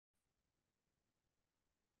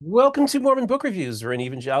Welcome to Mormon Book Reviews, where an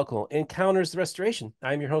evangelical encounters the restoration.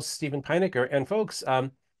 I'm your host, Stephen Pynakker, and folks,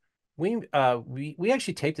 we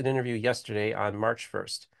actually taped an interview yesterday on March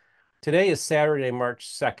 1st. Today is Saturday, March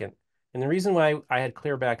 2nd, and the reason why I had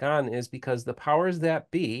Claire back on is because the powers that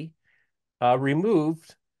be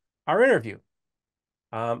removed our interview.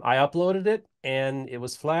 I uploaded it, and it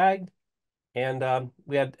was flagged, and I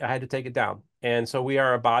had to take it down. And so we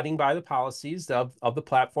are abiding by the policies of the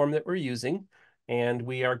platform that we're using, and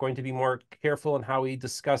we are going to be more careful in how we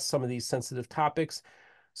discuss some of these sensitive topics.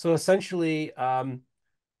 So essentially, I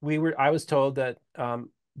was told that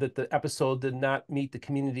that the episode did not meet the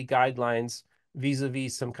community guidelines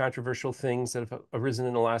vis-a-vis some controversial things that have arisen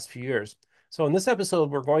in the last few years. So in this episode,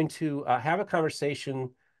 we're going to have a conversation,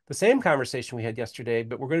 the same conversation we had yesterday,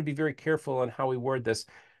 but we're going to be very careful on how we word this.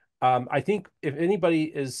 I think if anybody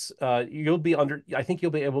is, I think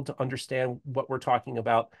you'll be able to understand what we're talking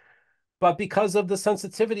about. But because of the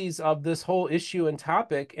sensitivities of this whole issue and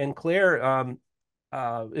topic, and Claire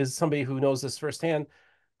is somebody who knows this firsthand,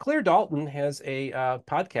 Claire Dalton has a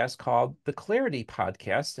podcast called the Clairity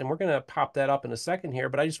Podcast, and we're going to pop that up in a second here.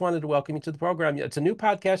 But I just wanted to welcome you to the program. It's a new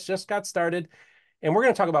podcast, just got started, and we're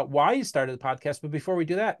going to talk about why you started the podcast. But before we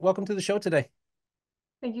do that, welcome to the show today.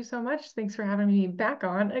 Thank you so much. Thanks for having me back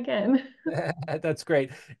on again. That's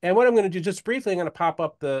great. And what I'm going to do just briefly, I'm going to pop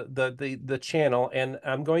up the channel, and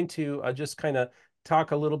I'm going to just kind of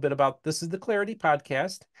talk a little bit about this is the Clairity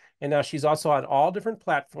Podcast. And now she's also on all different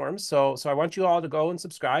platforms. So I want you all to go and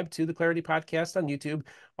subscribe to the Clairity Podcast on YouTube.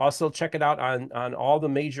 Also check it out on all the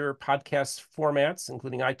major podcast formats,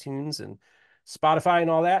 including iTunes and Spotify and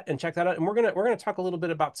all that, and check that out. And we're gonna talk a little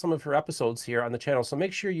bit about some of her episodes here on the channel. So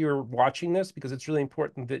make sure you're watching this because it's really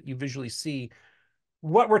important that you visually see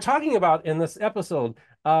what we're talking about in this episode.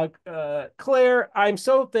 Claire, I'm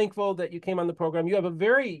so thankful that you came on the program. You have a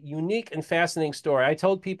very unique and fascinating story. I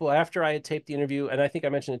told people after I had taped the interview, and I think I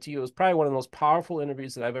mentioned it to you, it was probably one of the most powerful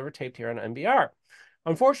interviews that I've ever taped here on MBR.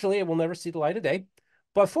 Unfortunately, it will never see the light of day.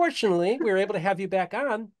 But fortunately, we were able to have you back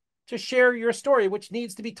on to share your story, which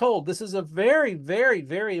needs to be told. This is a very, very,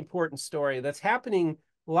 very important story that's happening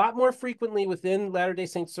a lot more frequently within Latter-day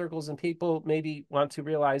Saint circles than people maybe want to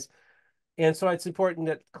realize. And so it's important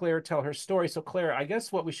that Claire tell her story. So Claire, I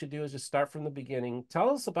guess what we should do is just start from the beginning.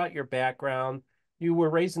 Tell us about your background. You were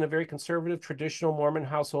raised in a very conservative, traditional Mormon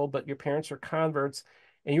household, but your parents are converts,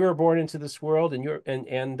 and you were born into this world.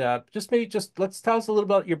 And just let's tell us a little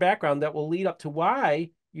about your background that will lead up to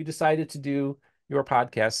why you decided to do your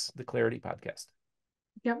podcast, the Clairity Podcast.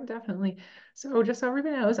 Yep, definitely. So just so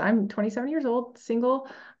everybody knows, I'm 27 years old, single.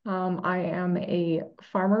 I am a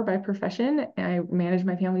farmer by profession. I manage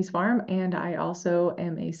my family's farm, and I also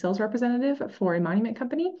am a sales representative for a monument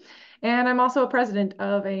company. And I'm also a president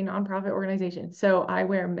of a nonprofit organization. So I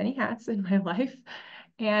wear many hats in my life.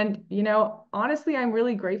 And, honestly, I'm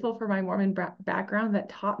really grateful for my Mormon background that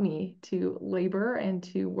taught me to labor and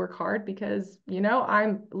to work hard because,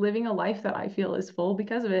 I'm living a life that I feel is full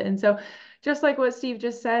because of it. And so, just like what Steve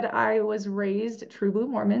just said, I was raised true blue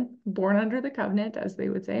Mormon, born under the covenant, as they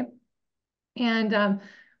would say. And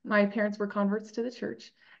my parents were converts to the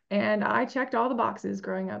church. And I checked all the boxes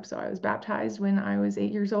growing up. So I was baptized when I was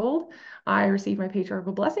 8 years old. I received my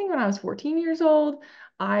patriarchal blessing when I was 14 years old.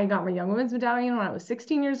 I got my young women's medallion when I was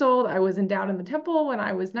 16 years old. I was endowed in the temple when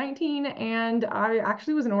I was 19. And I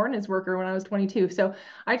actually was an ordinance worker when I was 22. So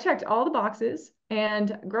I checked all the boxes.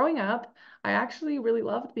 And growing up, I actually really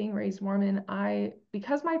loved being raised Mormon.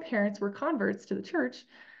 Because my parents were converts to the church,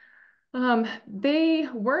 they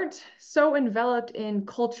weren't so enveloped in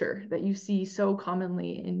culture that you see so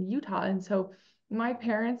commonly in Utah. And so my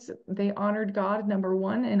parents, they honored God number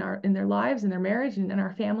one in their lives, in their marriage, and in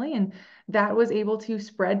our family. And that was able to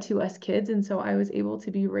spread to us kids. And so I was able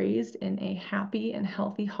to be raised in a happy and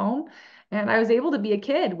healthy home. And I was able to be a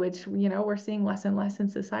kid, which, we're seeing less and less in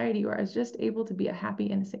society, where I was just able to be a happy,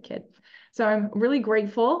 innocent kid. So I'm really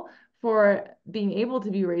grateful for being able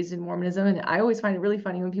to be raised in Mormonism. And I always find it really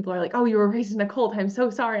funny when people are like, oh, you were raised in a cult. I'm so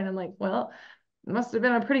sorry. And I'm like, well, it must have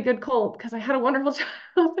been a pretty good cult because I had a wonderful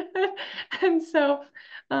childhood. And so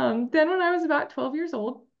then when I was about 12 years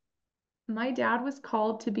old, my dad was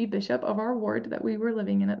called to be bishop of our ward that we were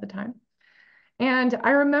living in at the time. And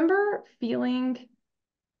I remember feeling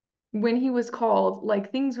when he was called,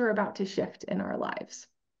 like things were about to shift in our lives.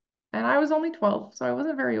 And I was only 12, so I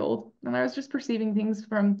wasn't very old. And I was just perceiving things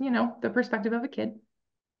from, the perspective of a kid.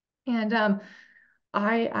 And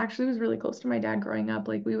I actually was really close to my dad growing up.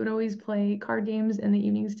 Like we would always play card games in the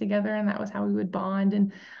evenings together, and that was how we would bond.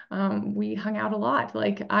 And we hung out a lot.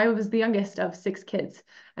 Like I was the youngest of 6 kids,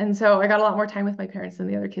 and so I got a lot more time with my parents than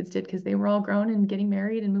the other kids did because they were all grown and getting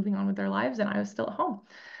married and moving on with their lives, and I was still at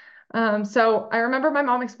home. So I remember my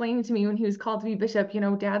mom explaining to me when he was called to be bishop,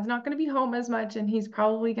 dad's not going to be home as much, and he's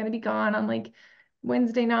probably going to be gone on like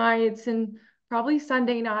Wednesday nights and probably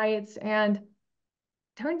Sunday nights. And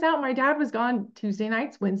turns out my dad was gone Tuesday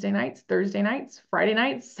nights, Wednesday nights, Thursday nights, Friday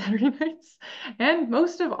nights, Saturday nights, and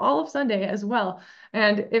most of all of Sunday as well.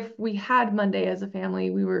 And if we had Monday as a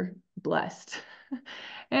family, we were blessed.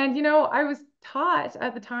 And, I was taught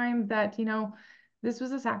at the time that, this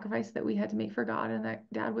was a sacrifice that we had to make for God and that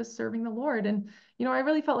dad was serving the Lord. And, I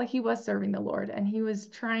really felt like he was serving the Lord and he was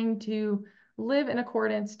trying to live in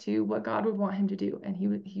accordance to what God would want him to do. And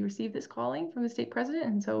he received this calling from the state president.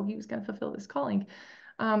 And so he was going to fulfill this calling.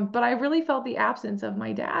 But I really felt the absence of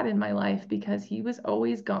my dad in my life because he was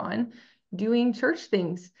always gone doing church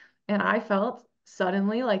things. And I felt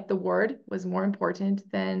suddenly like the word was more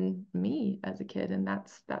important than me as a kid. And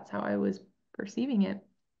that's how I was perceiving it.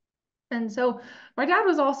 And so my dad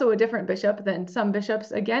was also a different bishop than some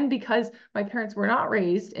bishops, again, because my parents were not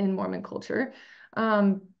raised in Mormon culture.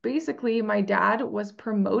 Basically, my dad was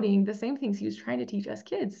promoting the same things he was trying to teach us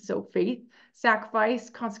kids. So faith, sacrifice,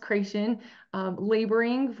 consecration,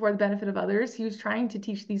 laboring for the benefit of others. He was trying to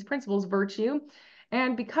teach these principles, virtue.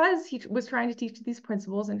 And because he was trying to teach these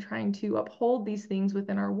principles and trying to uphold these things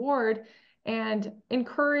within our ward and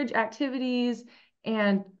encourage activities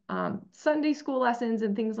and Sunday school lessons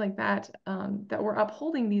and things like that, that were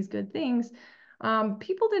upholding these good things,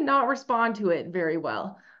 people did not respond to it very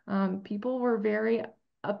well. People were very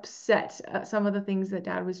upset at some of the things that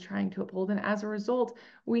dad was trying to uphold. And as a result,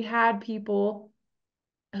 we had people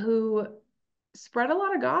who spread a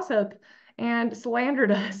lot of gossip and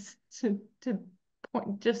slandered us to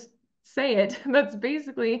just say it. That's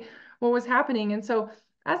basically what was happening. And so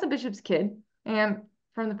as a bishop's kid, and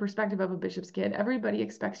from the perspective of a bishop's kid, everybody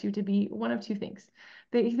expects you to be one of two things.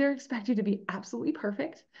 They either expect you to be absolutely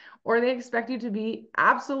perfect or they expect you to be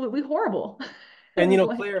absolutely horrible. And And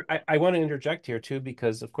like, Claire, I want to interject here too,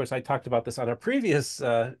 because of course I talked about this on a previous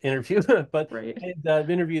interview, but right. I've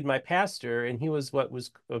interviewed my pastor, and he was what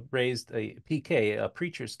was raised a PK, a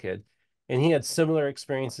preacher's kid, and he had similar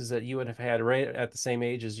experiences that you would have had right at the same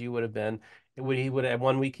age as you would have been. He would have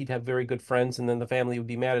one week he'd have very good friends, and then the family would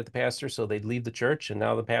be mad at the pastor, so they'd leave the church, and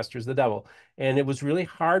now the pastor's the devil. And it was really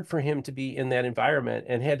hard for him to be in that environment,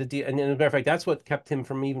 and had to deal. And as a matter of fact, that's what kept him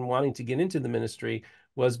from even wanting to get into the ministry,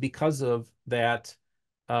 was because of that,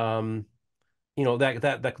 um,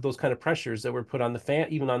 that those kind of pressures that were put on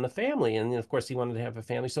even on the family. And of course he wanted to have a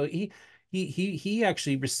family. So he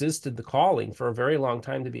actually resisted the calling for a very long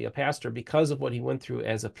time to be a pastor because of what he went through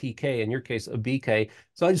as a PK, in your case, a BK.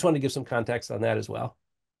 So I just wanted to give some context on that as well.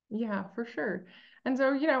 Yeah, for sure. And so,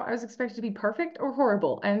 I was expected to be perfect or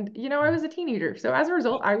horrible. And, I was a teenager. So as a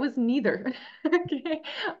result, I was neither. Okay.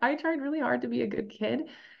 I tried really hard to be a good kid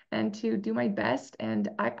and to do my best. And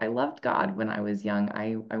I loved God when I was young.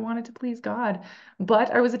 I wanted to please God,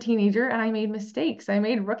 but I was a teenager and I made mistakes. I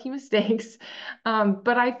made rookie mistakes.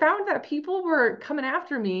 But I found that people were coming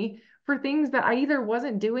after me for things that I either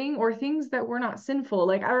wasn't doing or things that were not sinful.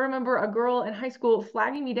 Like I remember a girl in high school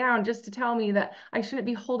flagging me down just to tell me that I shouldn't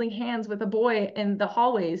be holding hands with a boy in the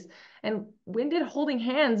hallways. And when did holding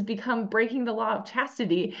hands become breaking the law of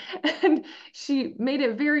chastity? And she made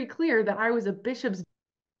it very clear that I was a bishop's,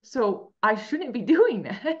 so I shouldn't be doing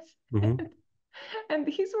that. Mm-hmm. And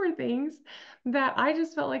these were things that I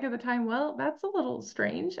just felt like at the time, well, that's a little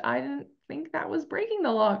strange. I didn't think that was breaking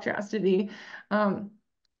the law of chastity. Um,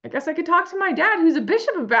 I guess I could talk to my dad, who's a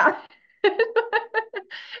bishop, about it.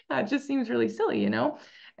 That just seems really silly.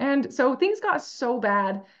 And so things got so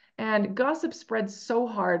bad and gossip spread so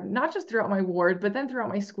hard, not just throughout my ward, but then throughout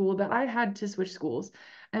my school, that I had to switch schools.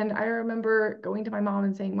 And I remember going to my mom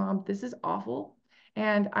and saying, Mom, this is awful.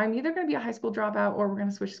 And I'm either going to be a high school dropout or we're going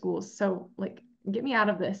to switch schools. So, like, get me out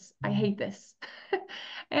of this. I hate this.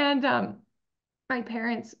 And my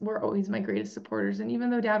parents were always my greatest supporters. And even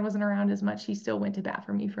though dad wasn't around as much, he still went to bat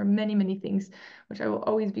for me for many, many things, which I will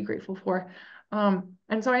always be grateful for. And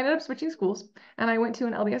so I ended up switching schools and I went to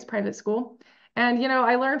an LDS private school. And,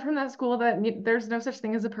 I learned from that school that there's no such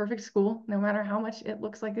thing as a perfect school, no matter how much it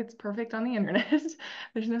looks like it's perfect on the internet.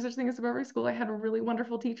 There's no such thing as a perfect school. I had really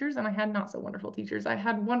wonderful teachers and I had not so wonderful teachers. I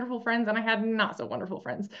had wonderful friends and I had not so wonderful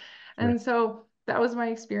friends. Sure. And so that was my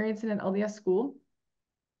experience in an LDS school.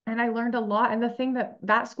 And I learned a lot. And the thing that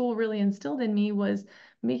that school really instilled in me was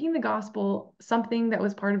making the gospel something that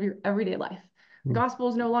was part of your everyday life. Mm. Gospel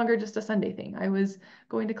is no longer just a Sunday thing. I was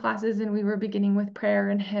going to classes and we were beginning with prayer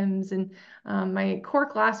and hymns. And my core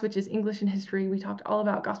class, which is English and history, we talked all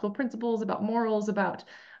about gospel principles, about morals, about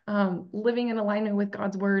living in alignment with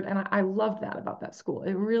God's word. And I loved that about that school.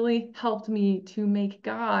 It really helped me to make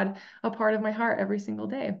God a part of my heart every single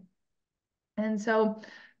day. And so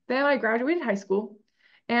then I graduated high school.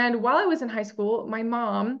 And while I was in high school, my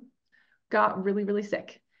mom got really, really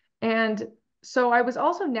sick. And so I was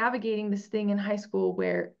also navigating this thing in high school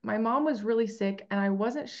where my mom was really sick, and I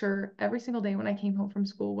wasn't sure every single day when I came home from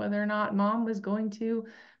school whether or not mom was going to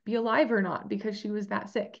be alive or not because she was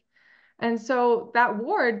that sick. And so that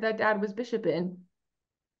ward that dad was bishop in,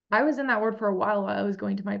 I was in that ward for a while I was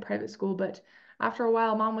going to my private school, but after a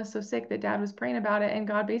while, mom was so sick that dad was praying about it, and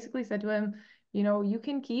God basically said to him, you know, you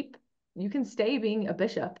can stay being a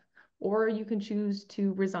bishop, or you can choose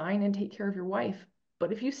to resign and take care of your wife.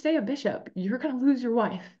 But if you stay a bishop, you're going to lose your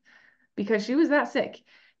wife because she was that sick.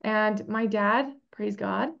 And my dad, praise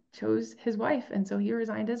God, chose his wife. And so he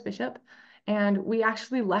resigned as bishop. And we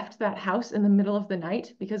actually left that house in the middle of the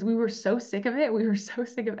night because we were so sick of it. We were so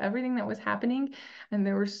sick of everything that was happening. And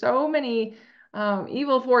there were so many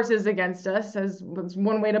evil forces against us, as was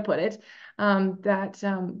one way to put it,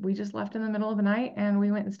 that we just left in the middle of the night and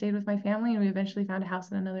we went and stayed with my family. And we eventually found a house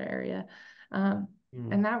in another area. Um,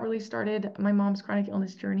 Mm. and that really started my mom's chronic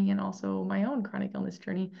illness journey and also my own chronic illness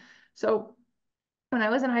journey. So when I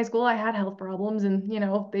was in high school, I had health problems and, you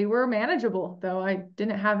know, they were manageable, though I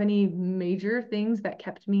didn't have any major things that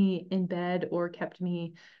kept me in bed or kept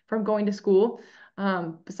me from going to school,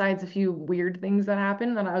 besides a few weird things that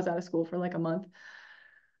happened that I was out of school for like a month.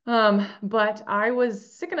 But I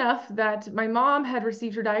was sick enough that my mom had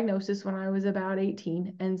received her diagnosis when I was about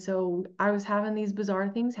 18. And so I was having these bizarre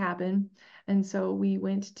things happen. And so we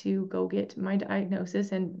went to go get my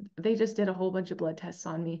diagnosis, and they just did a whole bunch of blood tests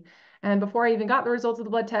on me. And before I even got the results of the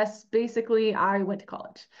blood tests, basically I went to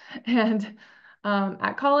college. And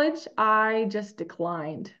at college, I just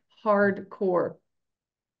declined hardcore.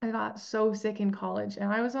 I got so sick in college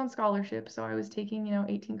and I was on scholarship. So I was taking, you know,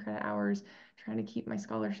 18 credit hours, trying to keep my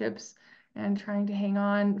scholarships and trying to hang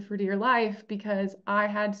on for dear life because I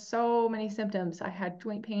had so many symptoms. I had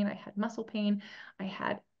joint pain, I had muscle pain, I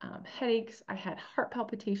had headaches, I had heart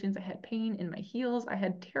palpitations, I had pain in my heels, I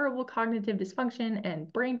had terrible cognitive dysfunction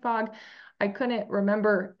and brain fog. I couldn't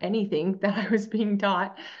remember anything that I was being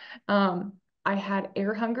taught. Um, I had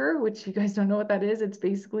air hunger, which you guys don't know what that is. It's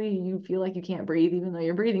basically you feel like you can't breathe, even though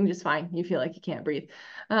you're breathing just fine. You feel like you can't breathe.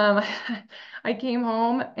 Um, I came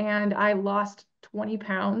home and I lost 20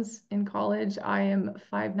 pounds in college. I am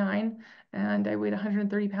 5'9" and I weighed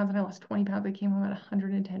 130 pounds and I lost 20 pounds. I came home at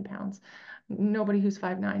 110 pounds. Nobody who's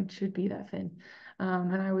 5'9" should be that thin.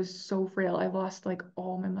 And I was so frail. I lost like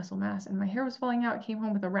all my muscle mass and my hair was falling out. I came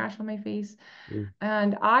home with a rash on my face. Mm.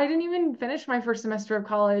 And I didn't even finish my first semester of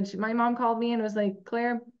college. My mom called me and was like,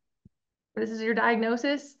 Claire, this is your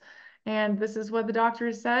diagnosis, and this is what the doctor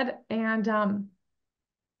has said. And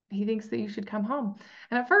he thinks that you should come home.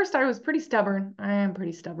 And at first I was pretty stubborn. I am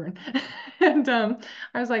pretty stubborn. And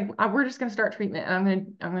I was like, we're just gonna start treatment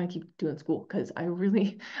and I'm gonna keep doing school because I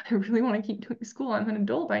really want to keep doing school. I'm an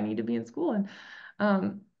adult. I need to be in school. And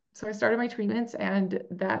um, so I started my treatments and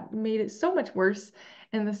that made it so much worse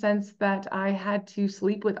in the sense that I had to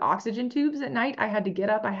sleep with oxygen tubes at night. I had to get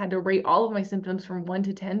up. I had to rate all of my symptoms from 1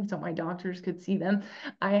 to 10 so my doctors could see them.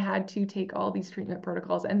 I had to take all these treatment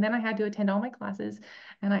protocols and then I had to attend all my classes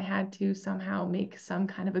and I had to somehow make some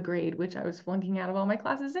kind of a grade, which I was flunking out of all my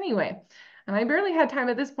classes anyway. And I barely had time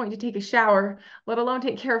at this point to take a shower, let alone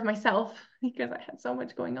take care of myself because I had so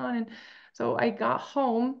much going on. And so I got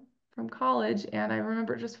home from college and I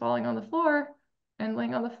remember just falling on the floor and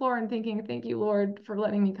laying on the floor and thinking, thank you, Lord, for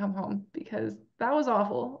letting me come home because that was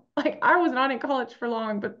awful. Like I was not in college for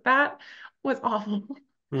long, but that was awful.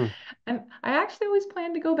 Mm. And I actually always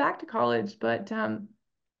planned to go back to college, but the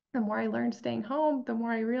more I learned staying home, the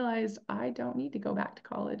more I realized I don't need to go back to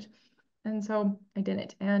college. And so I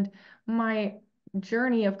didn't. And my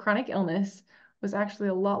journey of chronic illness was actually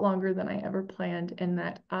a lot longer than I ever planned, in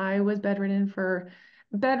that I was bedridden,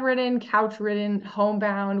 couch ridden,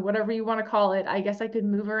 homebound, whatever you want to call it. I guess I could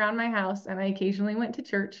move around my house and I occasionally went to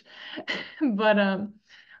church. But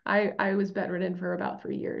I was bedridden for about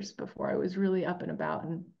 3 years before I was really up and about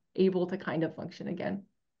and able to kind of function again.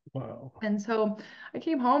 Wow. And so I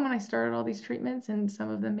came home and I started all these treatments, and some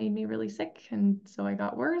of them made me really sick. And so I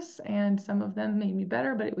got worse, and some of them made me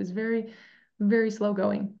better, but it was very, very slow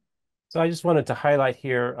going. So I just wanted to highlight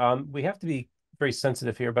here, we have to be very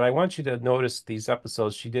sensitive here, but I want you to notice these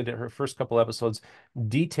episodes. She did her first couple episodes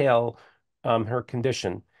detail her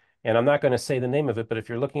condition. And I'm not going to say the name of it, but if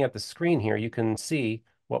you're looking at the screen here, you can see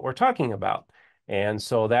what we're talking about. And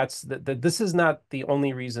so this is not the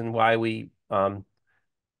only reason why we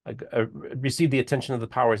received the attention of the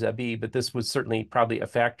powers that be, but this was certainly probably a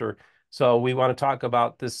factor. So we want to talk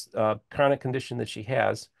about this chronic condition that she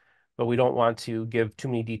has, but we don't want to give too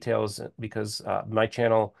many details because my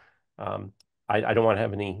channel, I don't want to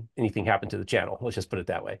have anything happen to the channel. Let's just put it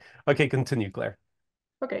that way. Okay, continue, Claire.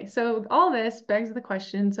 Okay, so all this begs the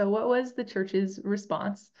question, so what was the church's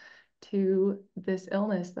response to this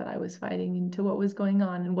illness that I was fighting and to what was going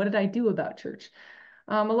on, and what did I do about church?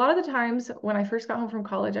 A lot of the times when I first got home from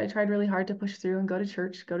college, I tried really hard to push through and go to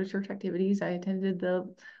church activities. I attended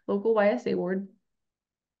the local YSA ward,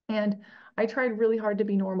 and I tried really hard to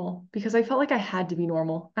be normal because I felt like I had to be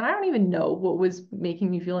normal. And I don't even know what was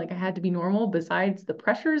making me feel like I had to be normal besides the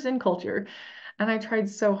pressures and culture. And I tried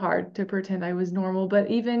so hard to pretend I was normal. But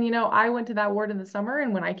even, I went to that ward in the summer,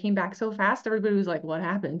 and when I came back so fast, everybody was like, what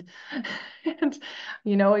happened? And,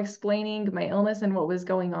 explaining my illness and what was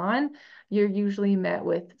going on, you're usually met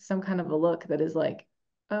with some kind of a look that is like,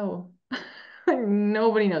 oh,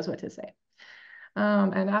 nobody knows what to say.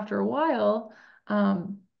 And after a while,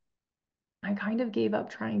 I kind of gave up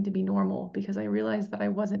trying to be normal because I realized that I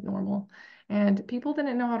wasn't normal. And people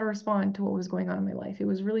didn't know how to respond to what was going on in my life. It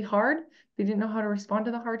was really hard. They didn't know how to respond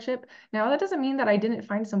to the hardship. Now, that doesn't mean that I didn't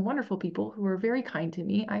find some wonderful people who were very kind to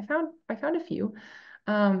me. I found a few.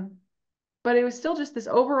 Um, but it was still just this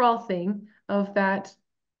overall thing of that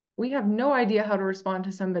we have no idea how to respond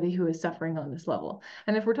to somebody who is suffering on this level.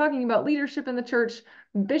 And if we're talking about leadership in the church,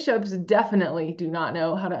 bishops definitely do not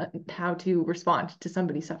know how to respond to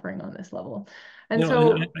somebody suffering on this level. And And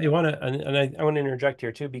so, I want to I want to interject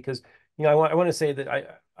here too because I want to say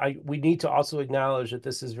that we need to also acknowledge that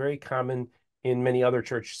this is very common in many other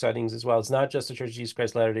church settings as well. It's not just the Church of Jesus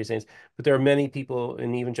Christ of Latter-day Saints, but there are many people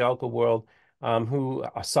in the evangelical world who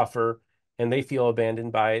suffer and they feel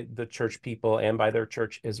abandoned by the church people and by their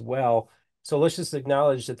church as well. So let's just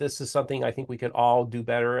acknowledge that this is something I think we could all do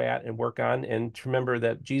better at and work on, and to remember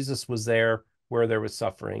that Jesus was there where there was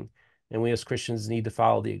suffering, and we as Christians need to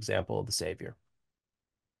follow the example of the Savior.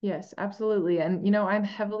 yes, absolutely. And, I'm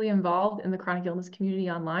heavily involved in the chronic illness community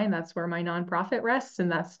online. That's where my nonprofit rests.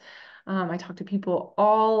 And I talk to people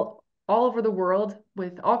all over the world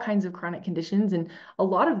with all kinds of chronic conditions. And a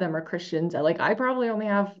lot of them are Christians. I probably only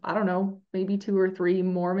have, I don't know, maybe 2 or 3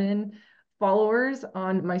 Mormon followers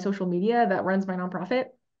on my social media that runs my nonprofit.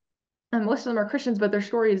 And most of them are Christians, but their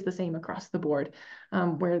story is the same across the board,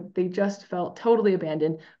 where they just felt totally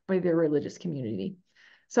abandoned by their religious community.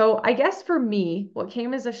 So I guess for me, what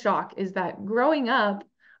came as a shock is that growing up,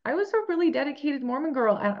 I was a really dedicated Mormon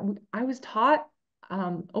girl, and I was taught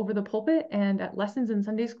over the pulpit and at lessons in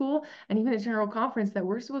Sunday school and even at general conference that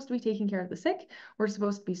we're supposed to be taking care of the sick, we're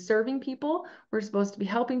supposed to be serving people, we're supposed to be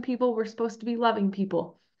helping people, we're supposed to be loving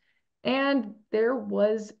people. And there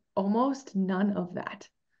was almost none of that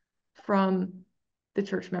from the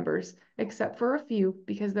church members, except for a few,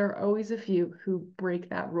 because there are always a few who break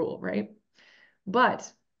that rule, right? But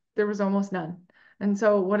there was almost none. And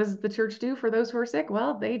so what does the church do for those who are sick?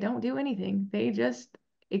 Well, they don't do anything. They just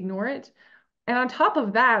ignore it. And on top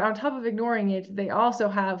of that, on top of ignoring it, they also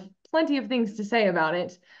have plenty of things to say about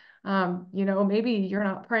it. Maybe you're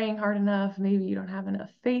not praying hard enough. Maybe you don't have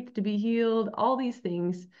enough faith to be healed, all these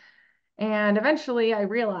things. And eventually I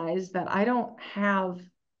realized that I don't have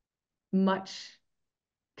much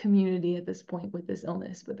community at this point with this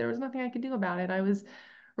illness, but there was nothing I could do about it. I was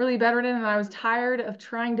really bedridden and I was tired of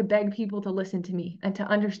trying to beg people to listen to me and to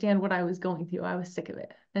understand what I was going through. I was sick of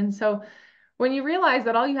it. And so when you realize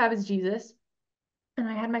that all you have is Jesus, and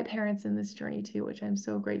I had my parents in this journey too, which I'm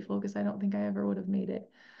so grateful because I don't think I ever would have made it.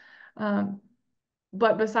 Um,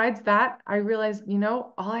 but besides that, I realized,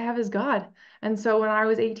 all I have is God. And so when I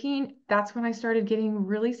was 18, that's when I started getting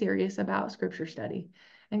really serious about scripture study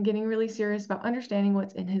and getting really serious about understanding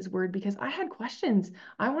what's in his word because I had questions.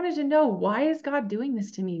 I wanted to know, why is God doing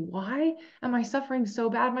this to me? Why am I suffering so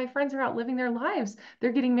bad? My friends are out living their lives.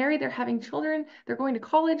 They're getting married, they're having children, they're going to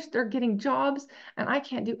college, they're getting jobs, and I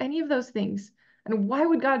can't do any of those things. And why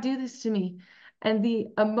would God do this to me? And the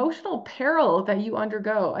emotional peril that you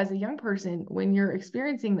undergo as a young person when you're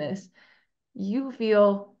experiencing this, you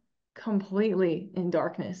feel completely in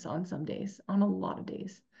darkness on some days, on a lot of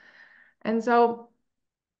days. And so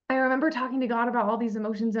I remember talking to God about all these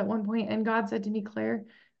emotions at one point, and God said to me, Claire,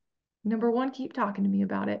 number one, keep talking to me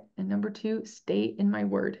about it. And number two, stay in my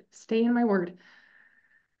word. Stay in my word.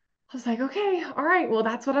 I was like, okay, all right, well,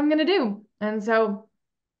 that's what I'm going to do. And so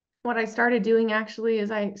what I started doing actually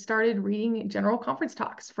is I started reading general conference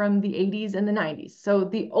talks from the 80s and the 90s. So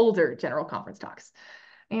the older general conference talks.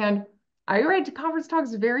 And I read conference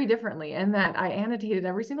talks very differently in that I annotated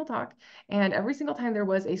every single talk. And every single time there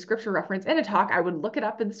was a scripture reference in a talk, I would look it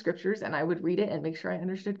up in the scriptures and I would read it and make sure I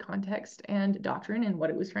understood context and doctrine and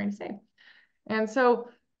what it was trying to say. And so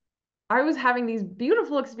I was having these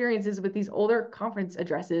beautiful experiences with these older conference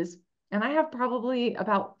addresses. And I have probably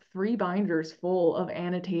about 3 binders full of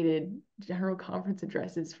annotated general conference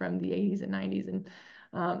addresses from the 80s and 90s. And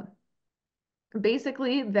um,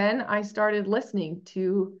 basically, then I started listening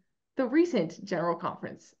to the recent general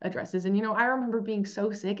conference addresses. And, I remember being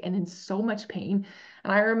so sick and in so much pain.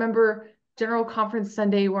 And I remember general conference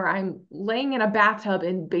Sunday where I'm laying in a bathtub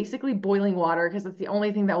in basically boiling water because it's the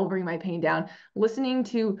only thing that will bring my pain down, listening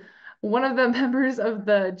to one of the members of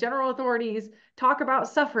the general authorities talk about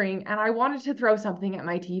suffering. And I wanted to throw something at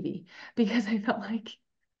my TV because I felt like,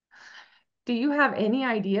 do you have any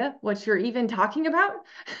idea what you're even talking about?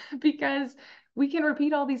 Because we can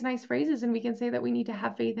repeat all these nice phrases and we can say that we need to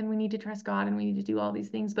have faith and we need to trust God and we need to do all these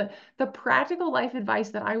things. But the practical life advice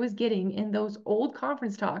that I was getting in those old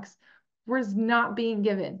conference talks was not being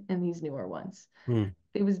given in these newer ones.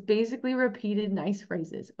 It was basically repeated nice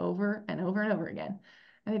phrases over and over and over again.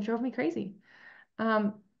 And it drove me crazy.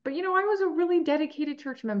 But I was a really dedicated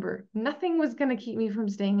church member. Nothing was going to keep me from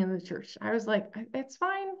staying in the church. I was like, it's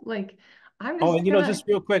fine. Like, I'm Oh, just and gonna. just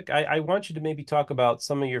real quick, I want you to maybe talk about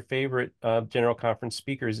some of your favorite general conference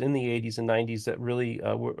speakers in the 80s and 90s that really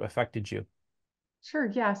affected you. Sure,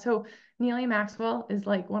 yeah. So Neil A. Maxwell is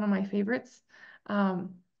like one of my favorites.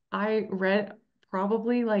 I read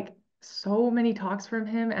probably like so many talks from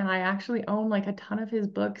him, and I actually own like a ton of his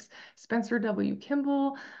books. Spencer W.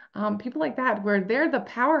 Kimball, people like that, where they're the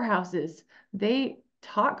powerhouses. They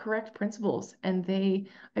taught correct principles, and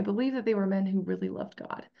I believe that they were men who really loved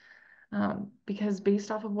God. Because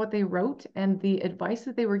based off of what they wrote and the advice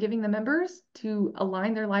that they were giving the members to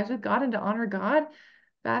align their lives with God and to honor God,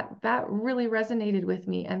 that really resonated with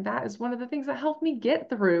me. And that is one of the things that helped me get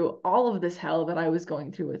through all of this hell that I was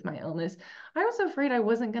going through with my illness. I was afraid I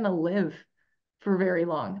wasn't going to live for very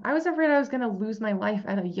long. I was afraid I was going to lose my life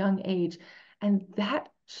at a young age. And that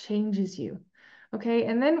changes you. Okay.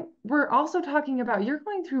 And then we're also talking about you're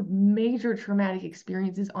going through major traumatic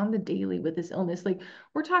experiences on the daily with this illness. Like,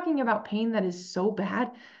 we're talking about pain that is so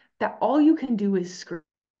bad that all you can do is scream.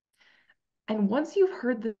 And once you've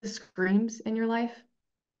heard the screams in your life,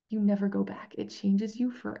 you never go back. It changes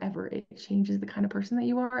you forever. It changes the kind of person that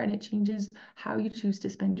you are, and it changes how you choose to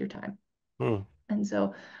spend your time. And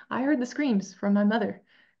so I heard the screams from my mother,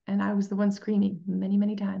 and I was the one screaming many,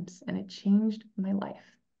 many times, and it changed my life.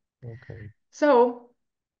 Okay. So,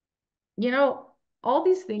 all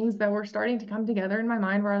these things that were starting to come together in my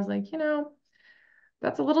mind where I was like,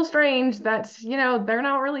 that's a little strange that, they're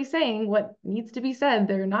not really saying what needs to be said.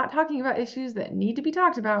 They're not talking about issues that need to be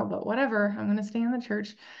talked about, but whatever, I'm going to stay in the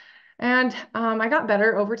church. And I got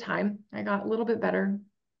better over time. I got a little bit better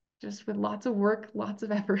just with lots of work, lots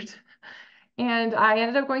of effort. And I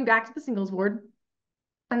ended up going back to the singles ward.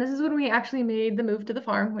 And this is when we actually made the move to the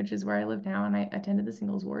farm, which is where I live now. And I attended the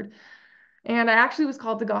singles ward. And I actually was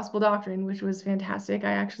called to gospel doctrine, which was fantastic.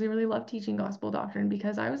 I actually really loved teaching gospel doctrine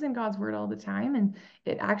because I was in God's word all the time, and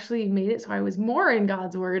it actually made it so I was more in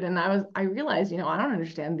God's word. And I realized, I don't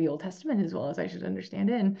understand the Old Testament as well as I should understand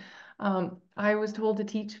it. And I was told to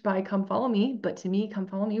teach by come follow me, but to me, come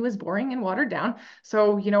follow me was boring and watered down.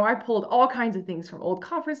 So, I pulled all kinds of things from old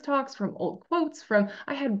conference talks, from old quotes,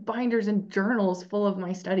 I had binders and journals full of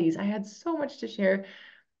my studies. I had so much to share.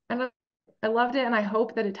 And I loved it, and I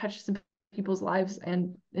hope that it touched some people's lives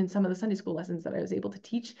and in some of the Sunday school lessons that I was able to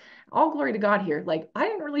teach. All glory to God here. Like, I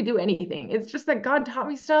didn't really do anything. It's just that God taught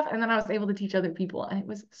me stuff, and then I was able to teach other people, and it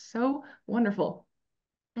was so wonderful.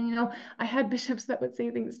 And I had bishops that would say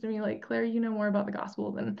things to me like, Claire, you know more about the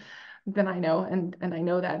gospel than I know, and I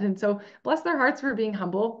know that. And so bless their hearts for being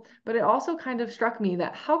humble. But it also kind of struck me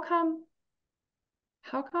that how come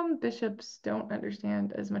bishops don't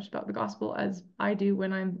understand as much about the gospel as I do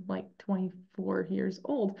when I'm like 24 years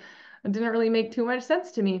old? It didn't really make too much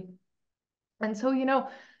sense to me. And so,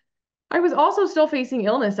 I was also still facing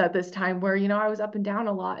illness at this time where, I was up and down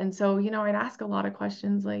a lot. And so, I'd ask a lot of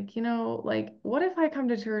questions like, like, what if I come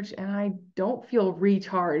to church and I don't feel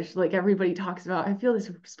recharged like everybody talks about? I feel this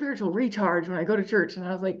spiritual recharge when I go to church. And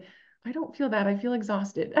I was like, I don't feel that. I feel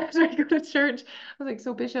exhausted after I go to church. I was like,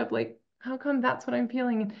 so Bishop, like, how come that's what I'm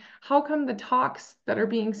feeling? And how come the talks that are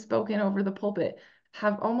being spoken over the pulpit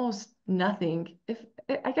have almost nothing,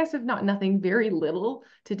 I guess if not nothing, very little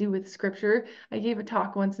to do with scripture? I gave a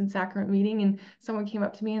talk once in sacrament meeting, and someone came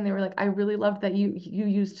up to me and they were like, I really loved that you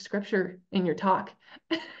used scripture in your talk.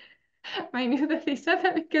 I knew that they said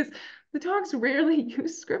that because The talks rarely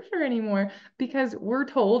use scripture anymore because we're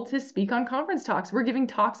told to speak on conference talks. We're giving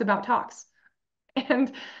talks about talks.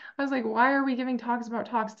 And I was like, why are we giving talks about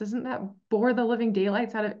talks? Doesn't that bore the living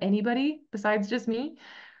daylights out of anybody besides just me?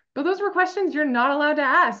 But those were questions you're not allowed to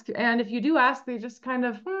ask. And if you do ask, they just kind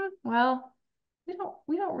of, well,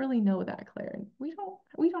 we don't really know that, Claire. We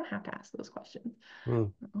don't have to ask those questions.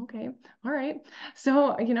 Mm. Okay. All right.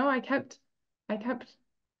 So, I kept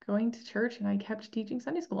going to church and I kept teaching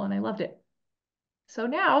Sunday school and I loved it. So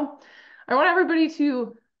now I want everybody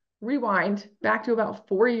to rewind back to about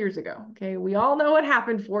 4 years ago. Okay. We all know what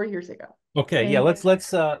happened 4 years ago. Okay, yeah, Okay.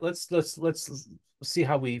 let's see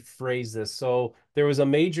how we phrase this. So there was a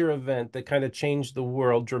major event that kind of changed the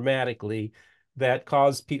world dramatically, that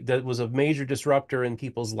was a major disruptor in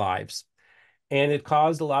people's lives. And it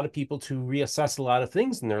caused a lot of people to reassess a lot of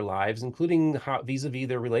things in their lives, including how vis-a-vis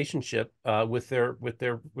their relationship with their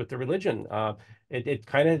religion. It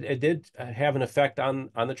did have an effect on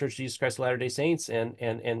the Church of Jesus Christ of Latter-day Saints,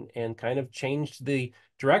 and kind of changed the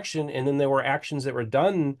direction. And then there were actions that were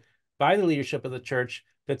done by the leadership of the church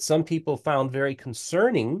that some people found very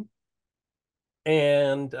concerning,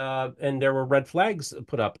 and there were red flags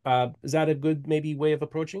put up. Is that a good maybe way of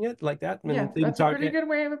approaching it, like that? Yeah, And even that's a talk. pretty good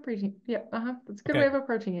way of approaching. Yeah, that's a good way Okay. of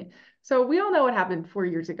approaching it. So we all know what happened 4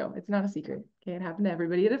 years ago. It's not a secret. Okay, it happened to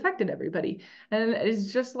everybody. It affected everybody. And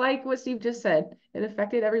it's just like what Steve just said. It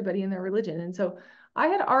affected everybody in their religion. And so I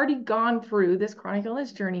had already gone through this chronic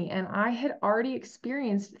illness journey and I had already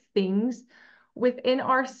experienced things within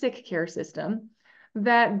our sick care system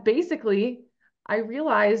that basically I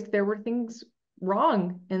realized there were things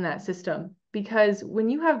wrong in that system. Because when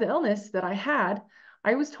you have the illness that I had,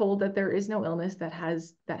 I was told that there is no illness that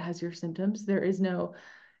has your symptoms. There is no,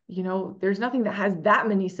 there's nothing that has that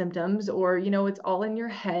many symptoms, or, it's all in your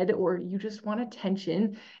head, or you just want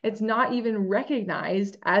attention. It's not even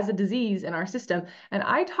recognized as a disease in our system. And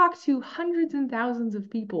I talk to hundreds and thousands of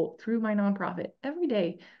people through my nonprofit every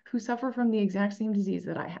day who suffer from the exact same disease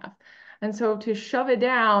that I have. And so to shove it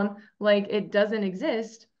down like it doesn't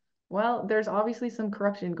exist, well, there's obviously some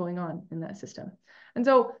corruption going on in that system. And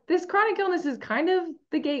so this chronic illness is kind of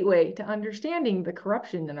the gateway to understanding the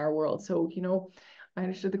corruption in our world. So, I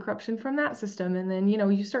understood the corruption from that system. And then,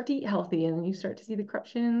 you start to eat healthy and then you start to see the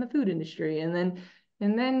corruption in the food industry. And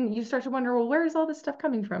then you start to wonder, well, where is all this stuff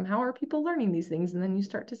coming from? How are people learning these things? And then you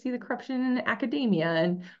start to see the corruption in academia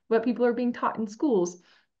and what people are being taught in schools.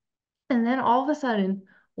 And then all of a sudden,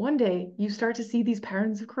 one day you start to see these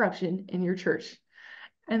patterns of corruption in your church.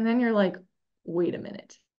 And then you're like, wait a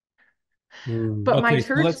minute. But my Okay, so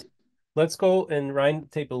church, let's go and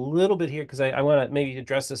rewind tape a little bit here, because I want to maybe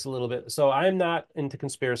address this a little bit. So I'm not into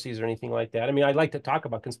conspiracies or anything like that. I mean, I like to talk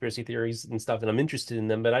about conspiracy theories and stuff, and I'm interested in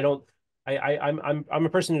them, but I don't. I'm a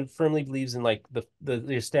person who firmly believes in like the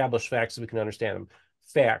established facts so we can understand them.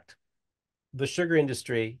 Fact: the sugar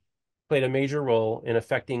industry played a major role in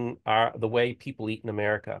affecting the way people eat in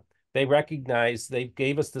America. They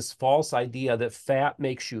gave us this false idea that fat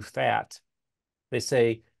makes you fat. They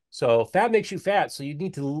say, so fat makes you fat, so you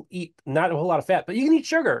need to eat not a whole lot of fat, but you can eat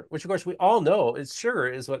sugar, which of course we all know is sugar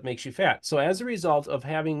is what makes you fat. So as a result of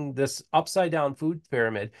having this upside down food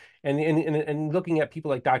pyramid, and looking at people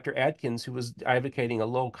like Dr. Atkins, who was advocating a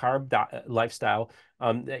low carb lifestyle,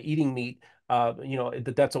 eating meat,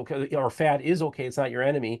 that's okay, or fat is okay. It's not your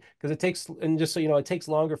enemy, because it takes, and just so you know, it takes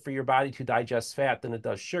longer for your body to digest fat than it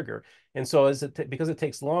does sugar. And so because it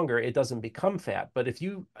takes longer, it doesn't become fat. But if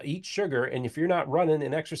you eat sugar and if you're not running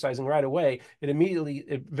and exercising right away,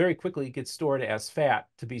 it very quickly gets stored as fat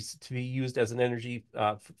to be used as an energy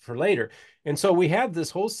for later. And so we have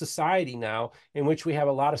this whole society now in which we have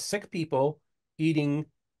a lot of sick people eating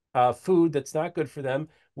food that's not good for them.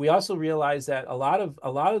 We also realize that a lot of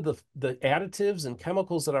the additives and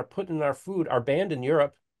chemicals that are put in our food are banned in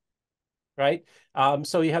Europe, right?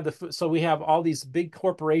 So we have all these big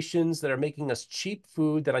corporations that are making us cheap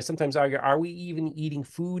food that I sometimes argue, are we even eating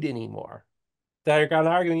food anymore? That are an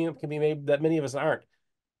argument can be made that many of us aren't.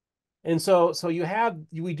 And so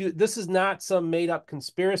this is not some made up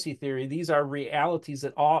conspiracy theory. These are realities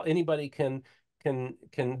that anybody can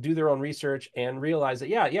do their own research and realize that,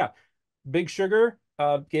 yeah, Big Sugar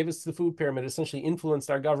gave us the food pyramid, essentially influenced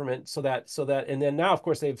our government and then now, of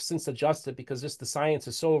course, they've since adjusted because just the science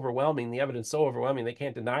is so overwhelming, the evidence so overwhelming, they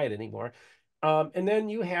can't deny it anymore. And then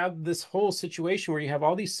you have this whole situation where you have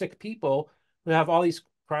all these sick people who have all these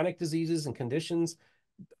chronic diseases and conditions,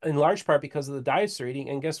 in large part because of the diets they're eating.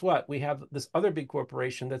 And guess what? We have this other big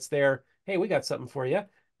corporation that's there. Hey, we got something for you.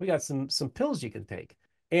 We got some pills you can take.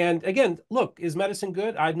 And again, look, is medicine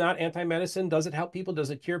good? I'm not anti-medicine. Does it help people? Does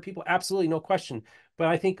it cure people? Absolutely, no question. But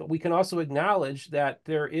I think we can also acknowledge that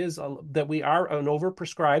that we are an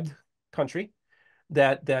overprescribed country.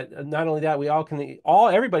 That not only that, we all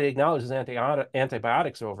everybody acknowledges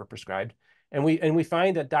antibiotics are overprescribed. And we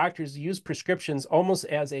find that doctors use prescriptions almost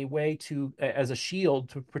as a way to as a shield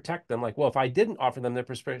to protect them. Like, well, if I didn't offer them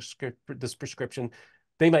this prescription,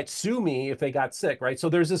 they might sue me if they got sick, right? So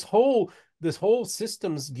there's this whole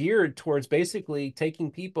system's geared towards basically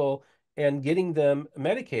taking people and getting them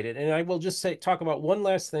medicated. And I will just talk about one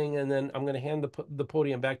last thing, and then I'm going to hand the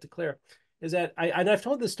podium back to Claire. Is that and I've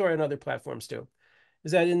told this story on other platforms too.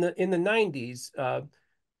 Is that in the 90s,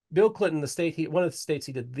 Bill Clinton, one of the states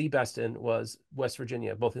he did the best in was West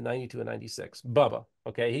Virginia, both in 92 and 96. Bubba,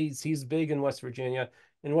 okay, he's big in West Virginia,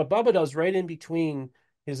 and what Bubba does right in between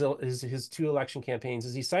his two election campaigns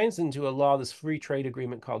is he signs into a law this free trade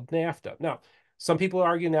agreement called NAFTA. Now, some people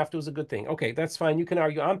argue NAFTA was a good thing. Okay, that's fine. You can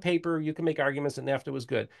argue on paper, you can make arguments that NAFTA was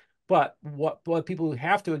good, but what people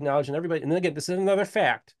have to acknowledge, and everybody, and again, this is another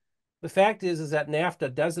fact. The fact is that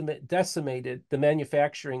NAFTA decimated the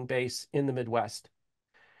manufacturing base in the Midwest.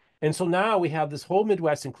 And so now we have this whole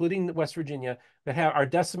Midwest, including West Virginia, that have our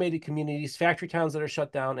decimated communities, factory towns that are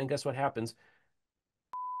shut down. And guess what happens?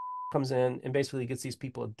 Comes in and basically gets these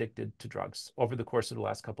people addicted to drugs over the course of the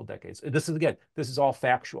last couple of decades. This is all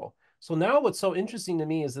factual. So now what's so interesting to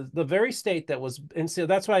me is that the very state that was, and so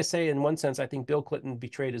that's why I say in one sense, I think Bill Clinton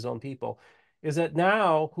betrayed his own people, is that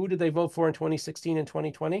now who did they vote for in 2016 and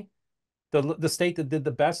 2020? The state that did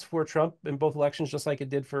the best for Trump in both elections, just like it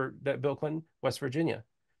did for Bill Clinton, West Virginia.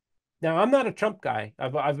 Now, I'm not a Trump guy.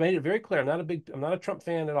 I've made it very clear. I'm not a Trump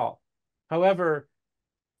fan at all. However,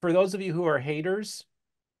 for those of you who are haters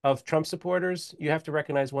of Trump supporters, you have to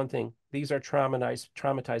recognize one thing. These are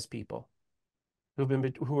traumatized people who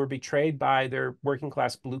were betrayed by their working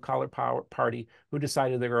class blue collar party who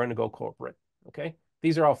decided they were going to go corporate. Okay?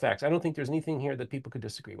 These are all facts. I don't think there's anything here that people could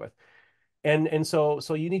disagree with. And so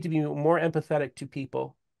you need to be more empathetic to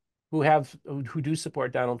people who do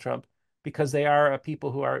support Donald Trump, because they are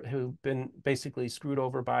people who've been basically screwed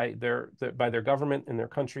over by their government and their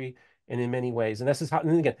country, and in many ways. And this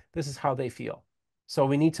is how they feel. So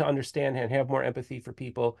we need to understand and have more empathy for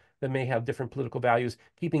people that may have different political values,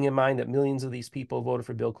 keeping in mind that millions of these people voted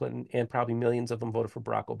for Bill Clinton and probably millions of them voted for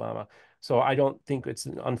Barack Obama. So I don't think it's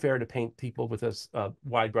unfair to paint people with a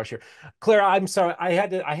wide brush here. Claire, I'm sorry. I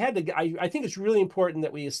think it's really important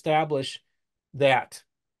that we establish that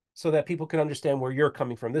so that people can understand where you're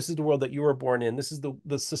coming from. This is the world that you were born in. This is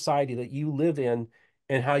the society that you live in,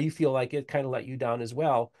 and how you feel like it kind of let you down as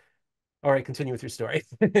well. All right, continue with your story.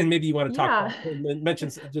 And maybe you want to talk, Yeah.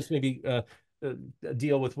 mention, just maybe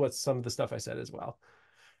deal with what some of the stuff I said as well.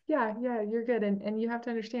 Yeah, you're good. And you have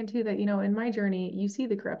to understand too that, in my journey, you see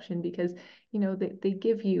the corruption because, they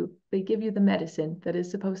give you the medicine that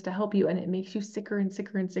is supposed to help you, and it makes you sicker and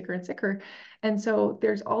sicker and sicker and sicker. And so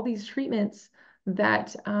there's all these treatments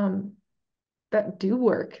that that do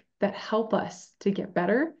work, that help us to get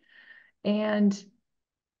better. And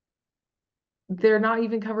they're not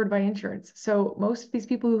even covered by insurance. So most of these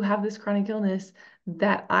people who have this chronic illness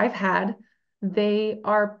that I've had, they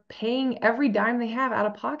are paying every dime they have out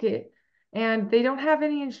of pocket, and they don't have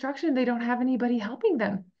any instruction. They don't have anybody helping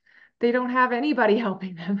them. They don't have anybody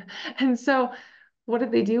helping them. And so what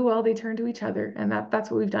did they do? Well, they turn to each other. And that's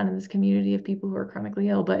what we've done in this community of people who are chronically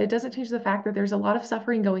ill. But it doesn't change the fact that there's a lot of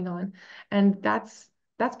suffering going on. And that's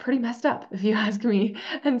pretty messed up, if you ask me.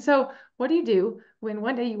 And so what do you do when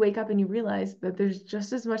one day you wake up and you realize that there's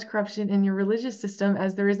just as much corruption in your religious system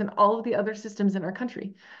as there is in all of the other systems in our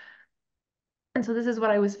country? And so this is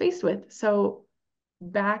what I was faced with. So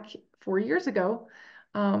back 4 years ago,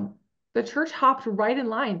 the church hopped right in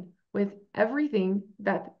line with everything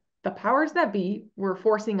that the powers that be were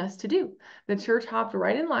forcing us to do. The church hopped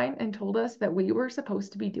right in line and told us that we were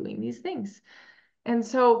supposed to be doing these things. And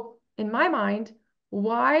so, in my mind,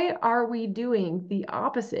 why are we doing the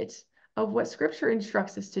opposite of what scripture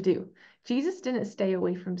instructs us to do? Jesus didn't stay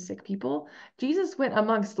away from sick people. Jesus went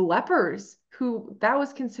amongst lepers, who that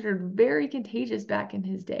was considered very contagious back in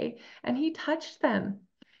his day, and he touched them.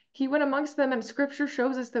 He went amongst them, and scripture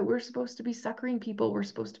shows us that we're supposed to be succoring people. We're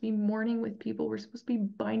supposed to be mourning with people. We're supposed to be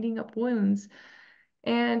binding up wounds.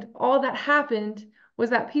 And all that happened was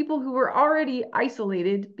that people who were already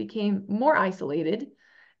isolated became more isolated.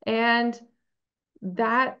 And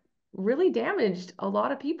that really damaged a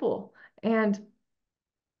lot of people. And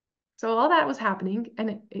so all that was happening,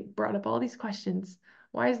 and it brought up all these questions.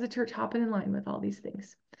 Why is the church hopping in line with all these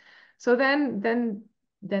things? So then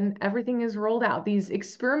everything is rolled out. These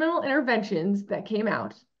experimental interventions that came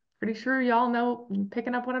out pretty sure y'all know,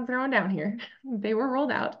 picking up what I'm throwing down here. They were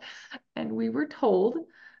rolled out, and we were told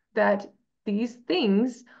that these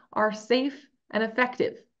things are safe and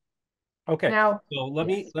effective. Okay. Now, So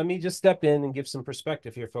yes. let me just step in and give some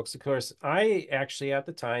perspective here, folks. Of course, I actually at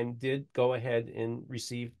the time did go ahead and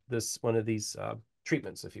receive this one of these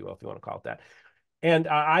treatments, if you will, if you want to call it that. And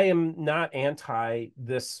I am not anti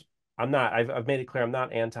this. I'm not. I've made it clear I'm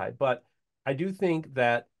not anti, but I do think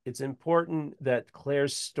that it's important that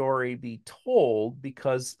Claire's story be told,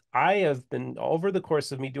 because I have been, over the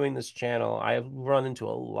course of me doing this channel, I have run into a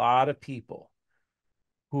lot of people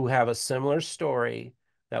who have a similar story,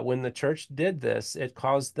 that when the church did this, it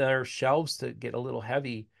caused their shelves to get a little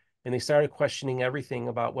heavy, and they started questioning everything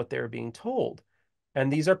about what they were being told.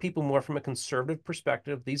 And these are people more from a conservative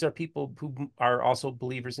perspective. These are people who are also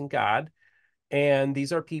believers in God. And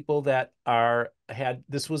these are people that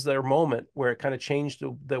this was their moment where it kind of changed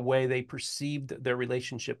the way they perceived their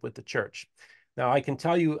relationship with the church. Now, I can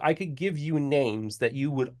tell you, I could give you names that you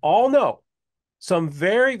would all know, some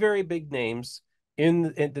very, very big names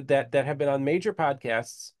that have been on major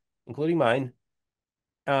podcasts, including mine.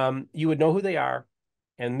 You would know who they are.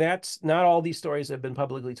 And that's not all these stories have been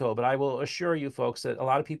publicly told, but I will assure you folks that a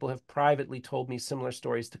lot of people have privately told me similar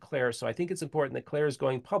stories to Claire. So I think it's important that Claire is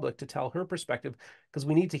going public to tell her perspective, because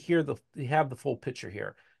we need to have the full picture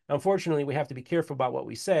here. Unfortunately, we have to be careful about what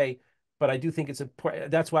we say, but I do think it's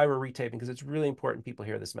important. That's why we're retaping, because it's really important people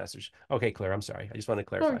hear this message. Okay, Claire, I'm sorry. I just want to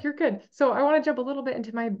Oh, clarify. you're good. So I want to jump a little bit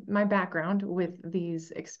into my background with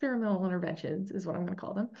these experimental interventions, is what I'm going to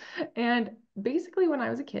call them. And basically, when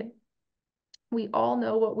I was a kid, we all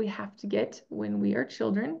know what we have to get when we are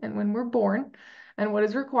children and when we're born, and what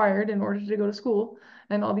is required in order to go to school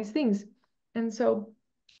and all these things. And so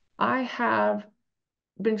I have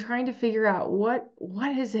been trying to figure out what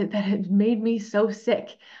is it that had made me so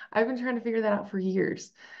sick. I've been trying to figure that out for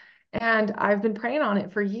years. And I've been praying on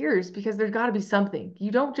it for years, because there's got to be something.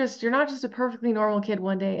 You're not just a perfectly normal kid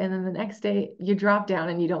one day and then the next day you drop down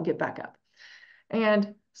and you don't get back up.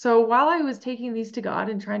 And so while I was taking these to God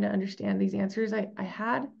and trying to understand these answers, I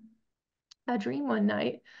had a dream one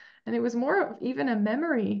night, and it was more of even a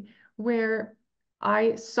memory where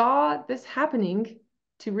I saw this happening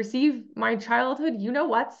to receive my childhood, you know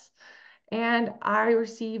what's, and I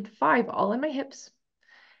received 5 all in my hips.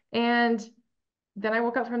 And then I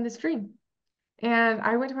woke up from this dream. And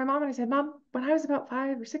I went to my mom and I said, Mom, when I was about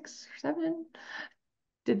 5 or 6 or 7,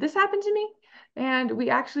 did this happen to me? And we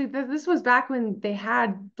actually, this was back when they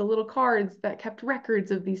had the little cards that kept records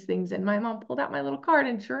of these things. And my mom pulled out my little card,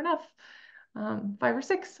 and sure enough, 5 or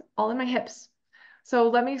 6, all in my hips. So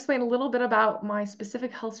let me explain a little bit about my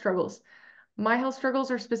specific health struggles. My health struggles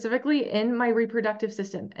are specifically in my reproductive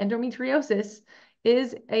system. Endometriosis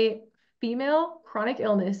is a female chronic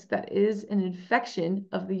illness that is an infection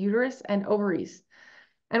of the uterus and ovaries.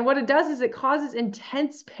 And what it does is it causes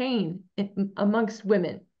intense pain amongst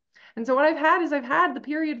women. And so what I've had the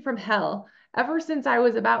period from hell ever since I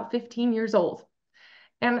was about 15 years old.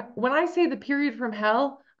 And when I say the period from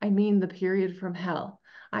hell, I mean the period from hell.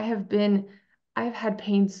 I've had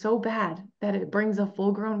pain so bad that it brings a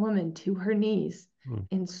full-grown woman to her knees Hmm.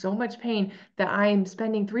 in so much pain that I'm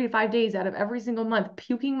spending 3 to 5 days out of every single month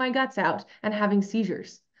puking my guts out and having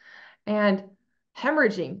seizures and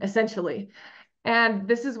hemorrhaging, essentially. And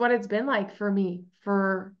this is what it's been like for me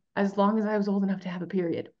for as long as I was old enough to have a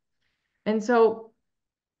period. And so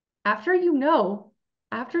after you know,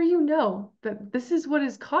 after you know that this is what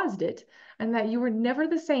has caused it, and that you were never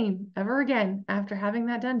the same ever again after having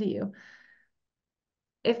that done to you,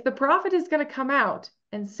 if the prophet is going to come out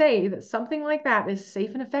and say that something like that is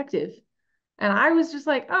safe and effective, and I was just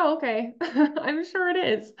like, oh, okay, I'm sure it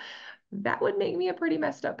is, that would make me a pretty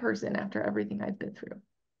messed up person after everything I've been through.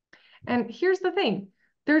 And here's the thing,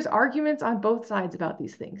 there's arguments on both sides about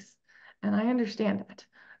these things, and I understand that.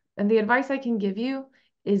 And the advice I can give you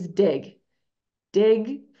is dig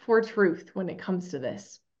for truth when it comes to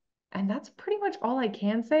this. And that's pretty much all I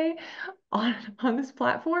can say on this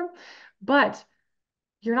platform. But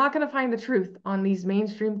you're not going to find the truth on these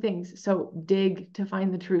mainstream things. So dig to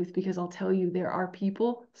find the truth, because I'll tell you, there are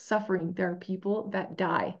people suffering. There are people that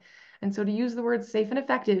die. And so to use the word safe and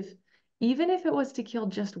effective, even if it was to kill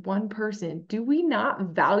just one person, do we not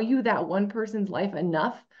value that one person's life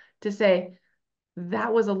enough to say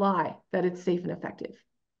that was a lie, that it's safe and effective?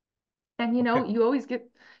 And Okay. you always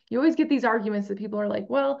get these arguments that people are like,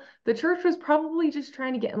 well, the church was probably just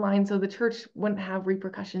trying to get in line so the church wouldn't have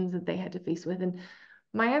repercussions that they had to face with. And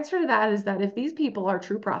my answer to that is that if these people are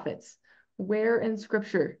true prophets, where in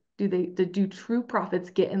scripture do true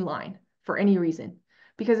prophets get in line for any reason?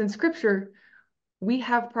 Because in scripture, we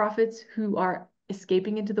have prophets who are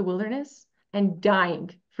escaping into the wilderness and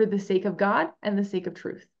dying for the sake of God and the sake of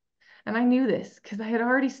truth. And I knew this because I had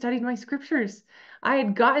already studied my scriptures. I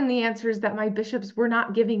had gotten the answers that my bishops were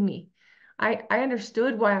not giving me. I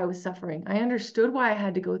understood why I was suffering. I understood why I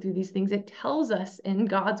had to go through these things. It tells us in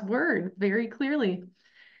God's word very clearly.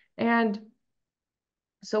 And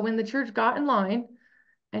so when the church got in line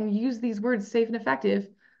and used these words, safe and effective,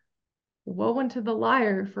 woe unto the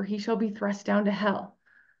liar, for he shall be thrust down to hell.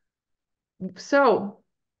 So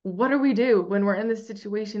what do we do when we're in this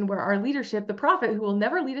situation where our leadership, the prophet who will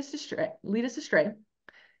never lead us astray,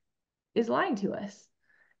 is lying to us?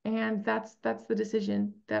 And that's the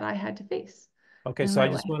decision that I had to face Okay, in so I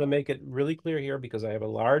my just life. want to make it really clear here because I have a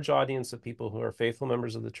large audience of people who are faithful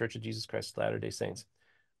members of the Church of Jesus Christ of Latter-day Saints.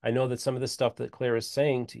 I know that some of the stuff that Claire is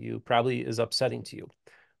saying to you probably is upsetting to you,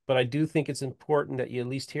 but I do think it's important that you at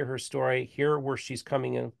least hear her story, hear where she's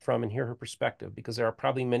coming in from, and hear her perspective, because there are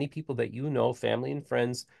probably many people that you know, family and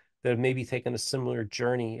friends, that have maybe taken a similar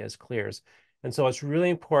journey as Claire's. And so it's really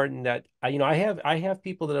important that I have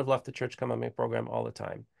people that have left the church come on my program all the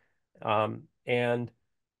time. And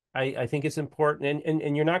I think it's important,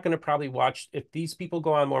 and you're not going to probably watch, if these people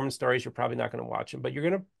go on Mormon Stories, you're probably not going to watch them, but you're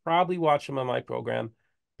going to probably watch them on my program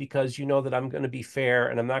because you know that I'm going to be fair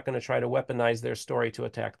and I'm not going to try to weaponize their story to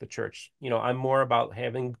attack the church. I'm more about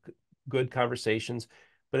having good conversations,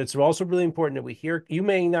 but it's also really important that we hear, you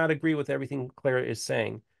may not agree with everything Claire is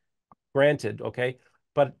saying, granted, okay,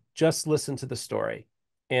 but just listen to the story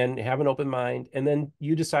and have an open mind, and then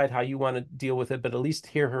you decide how you want to deal with it, but at least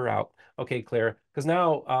hear her out. Okay, Claire, because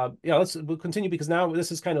now yeah, we'll continue, because now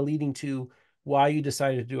this is kind of leading to why you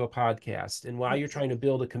decided to do a podcast and why you're Yes. trying to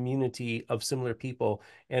build a community of similar people,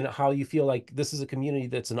 and how you feel like this is a community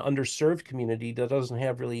that's an underserved community that doesn't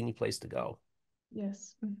have really any place to go.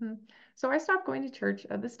 Yes. So I stopped going to church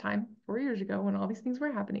at this time 4 years ago when all these things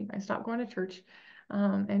were happening. I stopped going to church.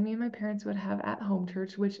 And me and my parents would have at-home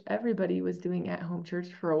church, which everybody was doing at-home church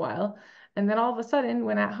for a while. And then all of a sudden,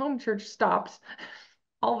 when at-home church stopped,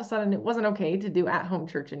 all of a sudden it wasn't okay to do at-home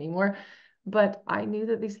church anymore. But I knew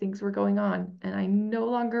that these things were going on, and I no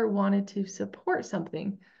longer wanted to support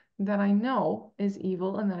something that I know is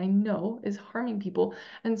evil and that I know is harming people.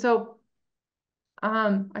 And so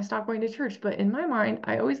I stopped going to church, but in my mind,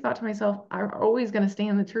 I always thought to myself, I'm always going to stay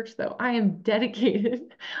in the church, though. I am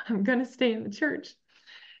dedicated. I'm going to stay in the church.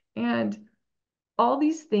 And all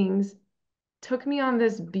these things took me on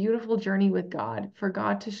this beautiful journey with God, for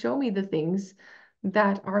God to show me the things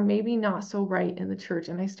that are maybe not so right in the church.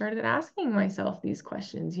 And I started asking myself these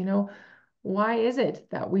questions, why is it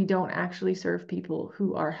that we don't actually serve people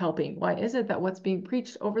who are helping? Why is it that what's being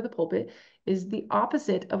preached over the pulpit is the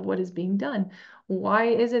opposite of what is being done? Why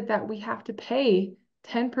is it that we have to pay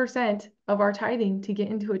 10% of our tithing to get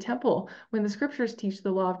into a temple when the scriptures teach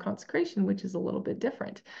the law of consecration, which is a little bit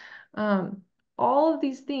different? Um, all of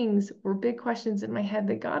these things were big questions in my head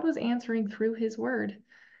that God was answering through his word.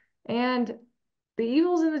 And the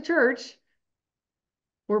evils in the church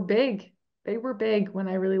were big. They were big when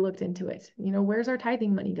I really looked into it. Where's our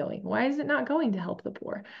tithing money going? Why is it not going to help the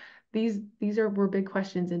poor? Were big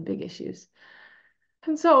questions and big issues.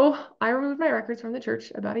 And so I removed my records from the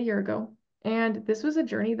church about a year ago. And this was a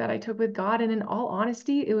journey that I took with God. And in all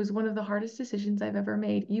honesty, it was one of the hardest decisions I've ever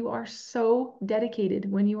made. You are so dedicated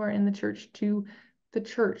when you are in the church to the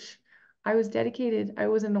church. I was dedicated. I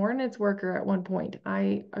was an ordinance worker at one point.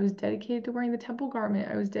 I was dedicated to wearing the temple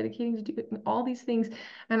garment. I was dedicating to do all these things.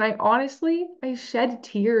 And I shed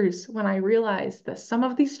tears when I realized that some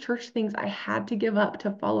of these church things I had to give up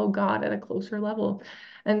to follow God at a closer level.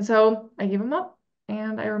 And so I gave them up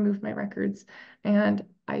and I removed my records. And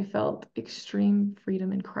I felt extreme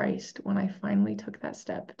freedom in Christ when I finally took that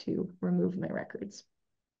step to remove my records.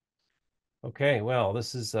 Okay, well,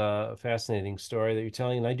 this is a fascinating story that you're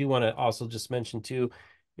telling. And I do want to also just mention too,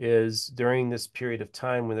 is during this period of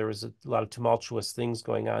time when there was a lot of tumultuous things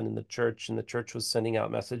going on in the church, and the church was sending out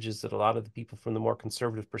messages that a lot of the people from the more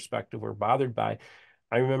conservative perspective were bothered by.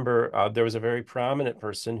 I remember there was a very prominent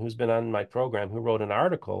person who's been on my program who wrote an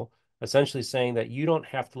article essentially saying that you don't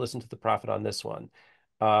have to listen to the prophet on this one.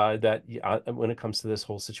 When it comes to this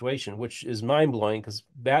whole situation, which is mind blowing, because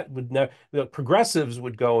that would never, the progressives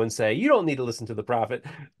would go and say, you don't need to listen to the prophet.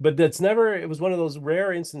 But it was one of those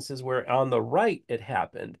rare instances where on the right it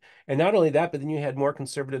happened. And not only that, but then you had more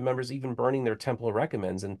conservative members even burning their temple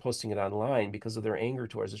recommends and posting it online because of their anger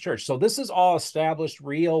towards the church. So this is all established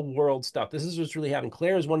real world stuff. This is what's really happening.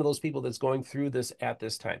 Claire is one of those people that's going through this at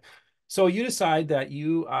this time. So you decide that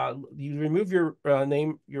you remove your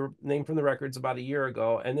name from the records about a year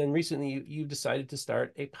ago, and then recently you decided to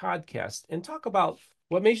start a podcast and talk about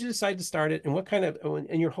What made you decide to start it, and what kind of,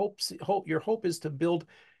 and your hope is to build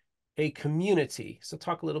a community. So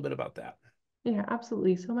talk a little bit about that. Yeah,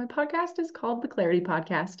 absolutely. So my podcast is called the Clairity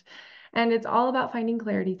Podcast, and it's all about finding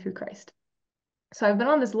clarity through Christ. So I've been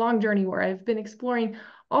on this long journey where I've been exploring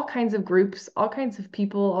all kinds of groups, all kinds of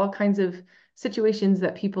people, all kinds of situations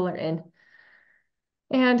that people are in.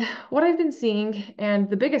 And what I've been seeing, and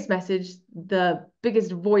the biggest message, the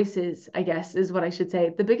biggest voices, I guess, is what I should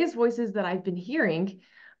say. The biggest voices that I've been hearing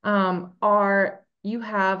are you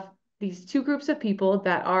have these two groups of people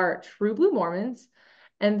that are true blue Mormons,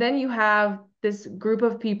 and then you have this group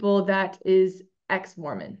of people that is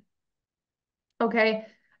ex-Mormon. Okay.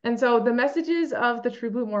 And so the messages of the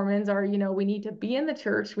true blue Mormons are, we need to be in the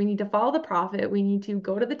church, we need to follow the prophet, we need to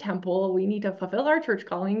go to the temple, we need to fulfill our church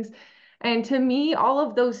callings. And to me, all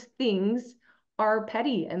of those things are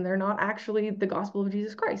petty and they're not actually the gospel of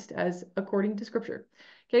Jesus Christ, as according to scripture.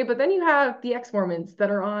 Okay. But then you have the ex-Mormons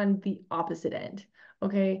that are on the opposite end.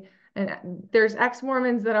 Okay. And there's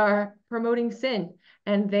ex-Mormons that are promoting sin,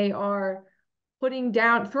 and they are throwing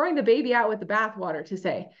the baby out with the bathwater, to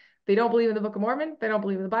say they don't believe in the Book of Mormon, they don't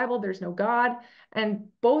believe in the Bible, there's no God. And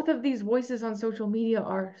both of these voices on social media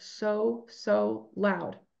are so, so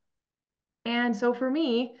loud. And so for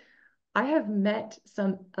me, I have met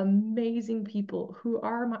some amazing people who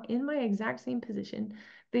are in my exact same position.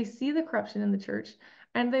 They see the corruption in the church,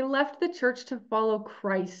 and they left the church to follow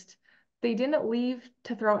Christ. They didn't leave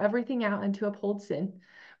to throw everything out and to uphold sin,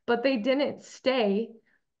 but they didn't stay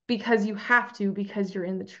because you have to, because you're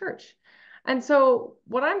in the church. And so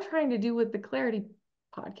what I'm trying to do with the Clairity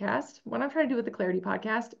Podcast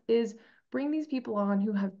is bring these people on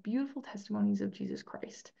who have beautiful testimonies of Jesus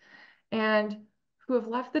Christ and who have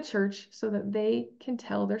left the church so that they can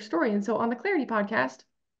tell their story. And so on the Clairity Podcast,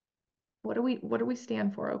 what do we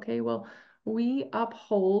stand for? Okay, well, we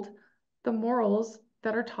uphold the morals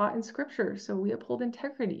that are taught in scripture. So we uphold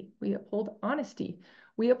integrity, we uphold honesty,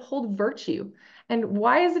 we uphold virtue. And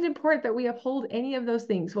why is it important that we uphold any of those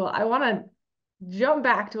things? Well, I want to jump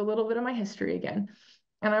back to a little bit of my history again.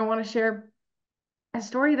 And I want to share a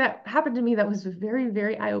story that happened to me that was very,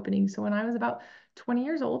 very eye-opening. So when I was about 20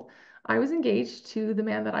 years old, I was engaged to the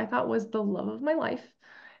man that I thought was the love of my life.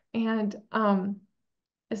 And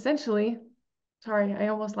essentially, sorry, I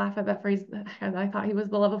almost laugh at that phrase. And I thought he was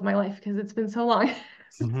the love of my life because it's been so long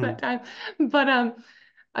since that time. But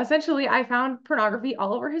essentially, I found pornography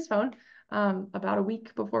all over his phone about a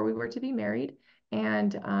week before we were to be married.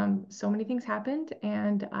 And so many things happened,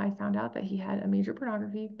 and I found out that he had a major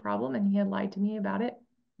pornography problem, and he had lied to me about it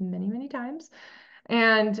many, many times.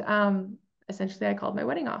 And essentially, I called my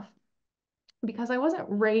wedding off because I wasn't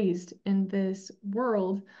raised in this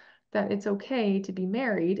world that it's okay to be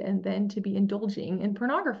married and then to be indulging in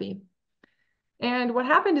pornography. And what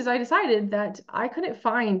happened is I decided that I couldn't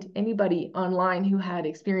find anybody online who had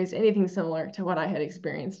experienced anything similar to what I had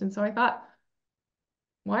experienced. And so I thought,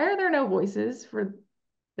 why are there no voices for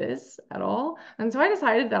this at all? And so I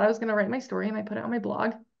decided that I was going to write my story, and I put it on my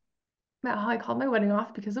blog about how I called my wedding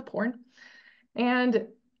off because of porn. And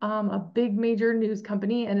a big major news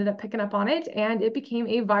company ended up picking up on it, and it became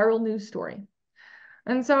a viral news story.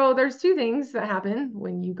 And so there's two things that happen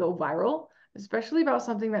when you go viral, especially about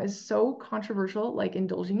something that is so controversial, like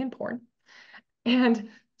indulging in porn. And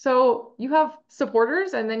so you have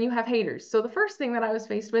supporters and then you have haters. So the first thing that I was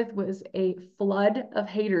faced with was a flood of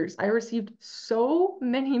haters. I received so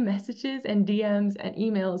many messages and DMs and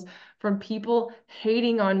emails from people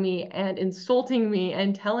hating on me and insulting me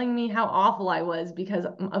and telling me how awful I was because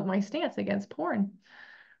of my stance against porn.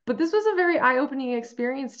 But this was a very eye-opening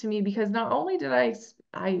experience to me because not only did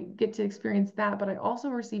I get to experience that, but I also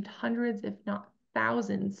received hundreds, if not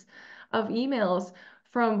thousands, of emails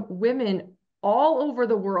from women all over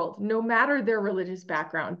the world, no matter their religious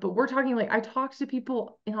background. But we're talking, like, I talked to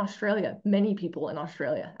people in Australia, many people in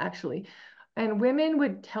Australia, actually, and women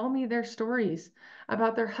would tell me their stories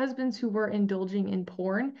about their husbands who were indulging in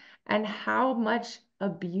porn and how much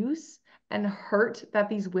abuse and hurt that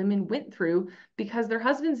these women went through because their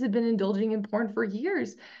husbands had been indulging in porn for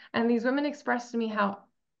years. And these women expressed to me how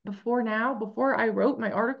before I wrote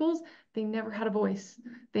my articles, they never had a voice.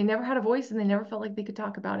 They never had a voice, and they never felt like they could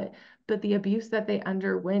talk about it. But the abuse that they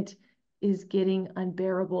underwent is getting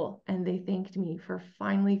unbearable. And they thanked me for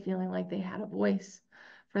finally feeling like they had a voice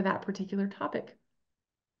for that particular topic.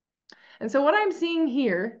 And so what I'm seeing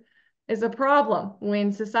here is a problem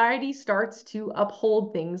when society starts to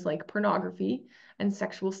uphold things like pornography and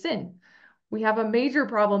sexual sin. We have a major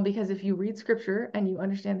problem because if you read scripture and you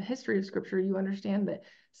understand the history of scripture, you understand that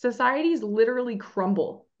societies literally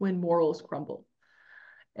crumble when morals crumble.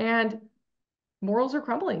 And morals are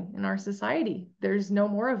crumbling in our society. There's no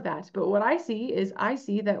more of that. But what I see is I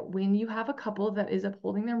see that when you have a couple that is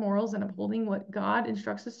upholding their morals and upholding what God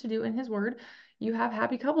instructs us to do in his word, you have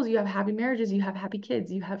happy couples, you have happy marriages, you have happy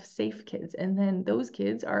kids, you have safe kids. And then those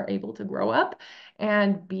kids are able to grow up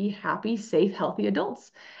and be happy, safe, healthy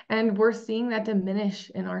adults. And we're seeing that diminish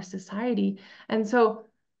in our society. And so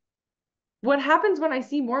what happens when I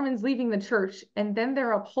see Mormons leaving the church and then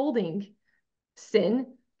they're upholding sin,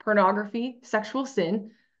 pornography, sexual sin?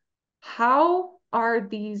 How are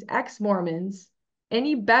these ex-Mormons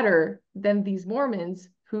any better than these Mormons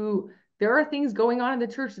who there are things going on in the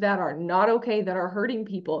church that are not okay, that are hurting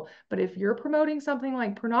people. But if you're promoting something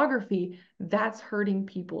like pornography, that's hurting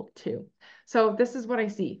people too. So this is what I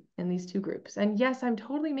see in these two groups. And yes, I'm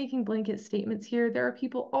totally making blanket statements here. There are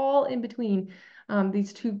people all in between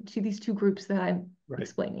these two groups that I'm Right.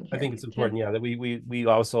 explaining I here. think it's important, yeah, that we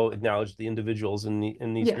also acknowledge the individuals in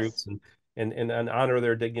these Yes. groups and honor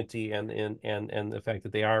their dignity and the fact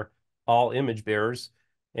that they are all image bearers,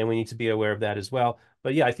 and we need to be aware of that as well.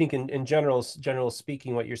 But yeah, I think in general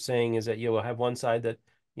speaking, what you're saying is that you will have one side that,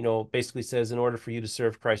 basically says in order for you to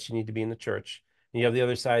serve Christ, you need to be in the church. And you have the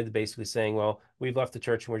other side that basically saying, well, we've left the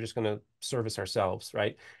church and we're just going to service ourselves,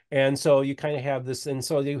 right? And so you kind of have this, and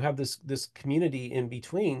so you have this community in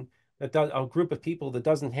between, that does, a group of people that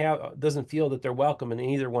doesn't feel that they're welcome in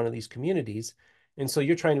either one of these communities. And so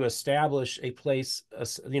you're trying to establish a place,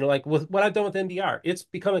 like with what I've done with NDR, it's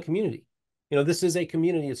become a community. This is a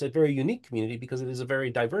community. It's a very unique community because it is a very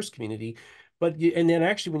diverse community. And then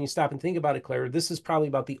actually, when you stop and think about it, Claire, this is probably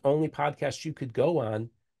about the only podcast you could go on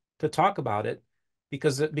to talk about it,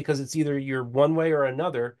 because it's either you're one way or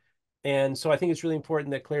another. And so I think it's really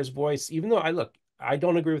important that Claire's voice, even though I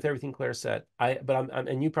don't agree with everything Claire said.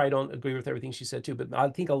 And you probably don't agree with everything she said too. But I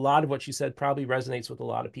think a lot of what she said probably resonates with a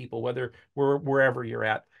lot of people, wherever you're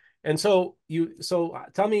at. And so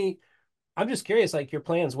tell me, I'm just curious, like your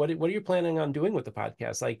plans. What are you planning on doing with the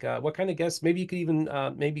podcast? Like, what kind of guests? Maybe you could even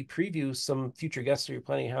maybe preview some future guests that you're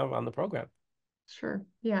planning to have on the program. Sure.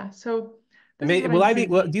 Yeah. So And this is what I'm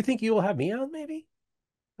Well, seeing. do you think you will have me on? Maybe,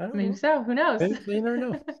 I don't Maybe know. so. Who knows? Maybe you never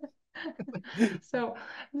know. So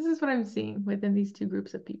this is what I'm seeing within these two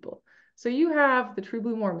groups of people. So you have the true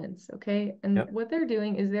blue Mormons, okay? And Yep. what they're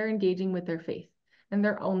doing is they're engaging with their faith, and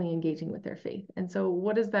they're only engaging with their faith. And so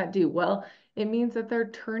what does that do? Well, it means that they're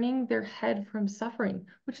turning their head from suffering,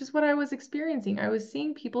 which is what I was experiencing. I was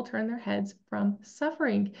seeing people turn their heads from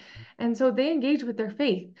suffering. And so they engage with their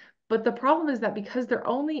faith. But the problem is that because they're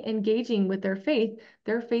only engaging with their faith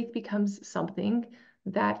becomes something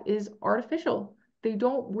that is artificial. They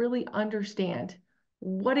don't really understand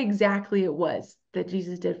what exactly it was that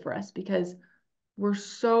Jesus did for us, because we're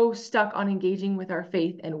so stuck on engaging with our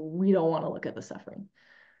faith and we don't want to look at the suffering.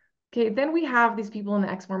 Okay, then we have these people in the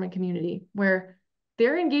ex-Mormon community where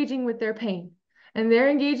they're engaging with their pain, and they're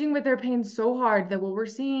engaging with their pain so hard that what we're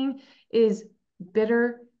seeing is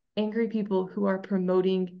bitter, angry people who are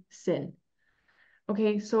promoting sin.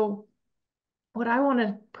 Okay, so what I want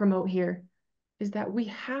to promote here is that we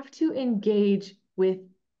have to engage with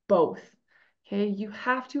both. Okay, you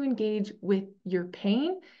have to engage with your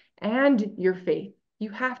pain and your faith.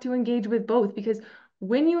 You have to engage with both, because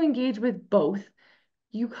when you engage with both,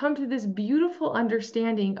 you come to this beautiful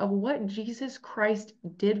understanding of what Jesus Christ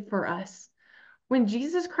did for us. When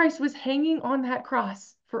Jesus Christ was hanging on that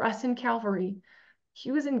cross for us in Calvary,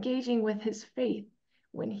 he was engaging with his faith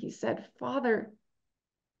when he said, Father,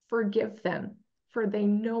 forgive them, for they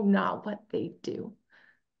know not what they do.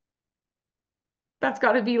 That's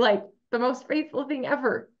got to be like the most faithful thing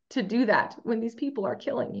ever, to do that when these people are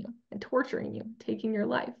killing you and torturing you, taking your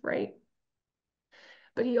life, right?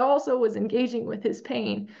 But he also was engaging with his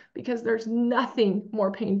pain, because there's nothing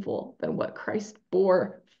more painful than what Christ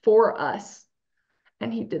bore for us.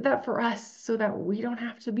 And he did that for us so that we don't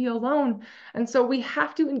have to be alone. And so we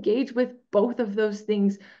have to engage with both of those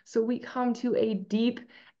things so we come to a deep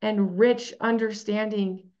and rich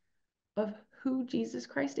understanding of who Jesus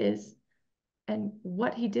Christ is and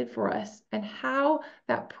what he did for us, and how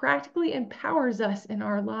that practically empowers us in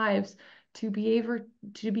our lives to be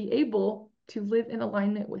able to live in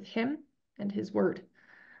alignment with him and his word.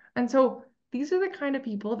 And so these are the kind of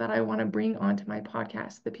people that I want to bring onto my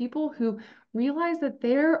podcast, the people who realize that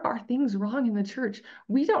there are things wrong in the church.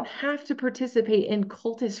 We don't have to participate in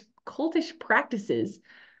cultish practices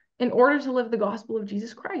in order to live the gospel of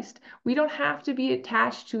Jesus Christ. We don't have to be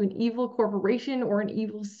attached to an evil corporation or an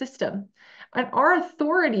evil system. And our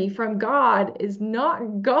authority from God is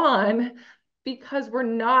not gone because we're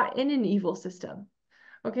not in an evil system.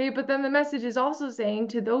 Okay, but then the message is also saying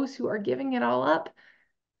to those who are giving it all up,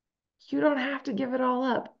 You don't have to give it all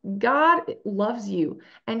up. God loves you,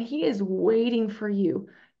 and he is waiting for you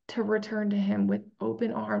to return to him with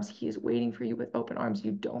open arms. He is waiting for you with open arms.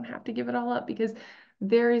 You don't have to give it all up, because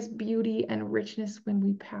there is beauty and richness when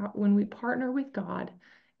we partner with God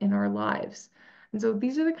in our lives. And so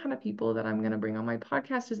these are the kind of people that I'm going to bring on my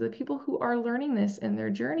podcast, is the people who are learning this in their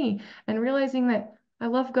journey and realizing that I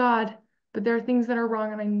love God, but there are things that are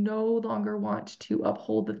wrong, and I no longer want to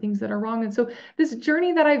uphold the things that are wrong. And so this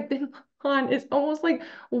journey that I've been on is almost like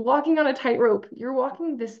walking on a tightrope. You're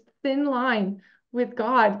walking this thin line with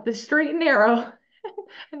God, the straight and narrow.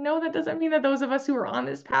 And no, that doesn't mean that those of us who are on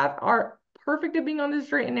this path are perfect at being on this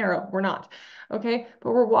straight and narrow. We're not. Okay.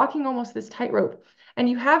 But we're walking almost this tightrope. And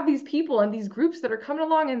you have these people and these groups that are coming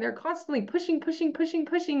along, and they're constantly pushing,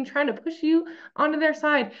 trying to push you onto their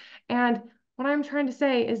side. And what I'm trying to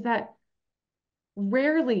say is that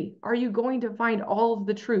rarely are you going to find all of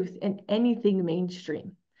the truth in anything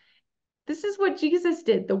mainstream. This is what Jesus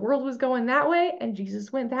did. The world was going that way, and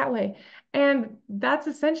Jesus went that way. And that's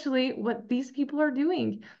essentially what these people are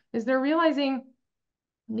doing, is they're realizing,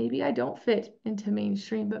 maybe I don't fit into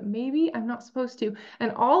mainstream, but maybe I'm not supposed to.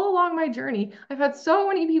 And all along my journey, I've had so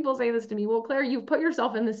many people say this to me. Well, Claire, you've put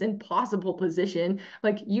yourself in this impossible position.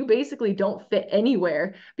 Like, you basically don't fit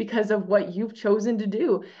anywhere because of what you've chosen to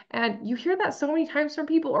do. And you hear that so many times from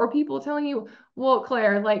people, or people telling you, well,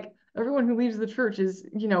 Claire, like, everyone who leaves the church is,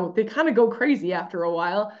 they kind of go crazy after a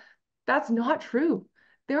while. That's not true.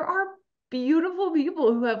 There are beautiful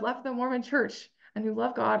people who have left the Mormon Church and who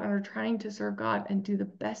love God and are trying to serve God and do the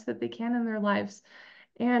best that they can in their lives.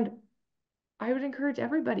 And I would encourage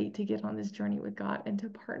everybody to get on this journey with God and to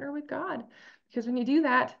partner with God, because when you do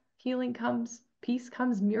that, healing comes, peace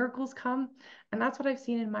comes, miracles come. And that's what I've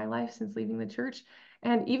seen in my life since leaving the church.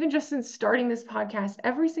 And even just since starting this podcast,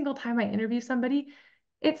 every single time I interview somebody,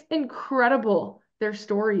 it's incredible. Their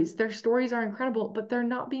stories are incredible, but they're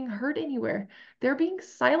not being heard anywhere. They're being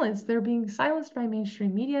silenced. They're being silenced by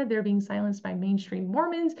mainstream media. They're being silenced by mainstream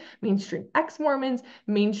Mormons, mainstream ex-Mormons,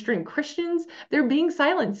 mainstream Christians. They're being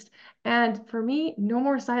silenced. And for me, no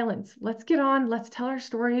more silence. Let's get on, let's tell our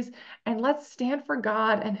stories, and let's stand for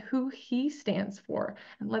God and who he stands for.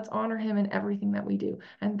 And let's honor him in everything that we do.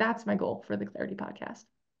 And that's my goal for the Clairity Podcast.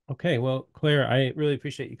 Okay, well, Claire, I really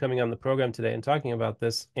appreciate you coming on the program today and talking about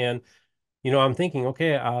this. And, I'm thinking,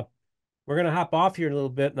 okay, we're going to hop off here a little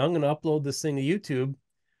bit, and I'm going to upload this thing to YouTube,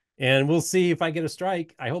 and we'll see if I get a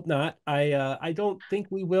strike. I hope not. I don't think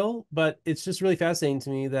we will, but it's just really fascinating to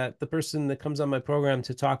me that the person that comes on my program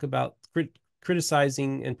to talk about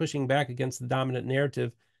criticizing and pushing back against the dominant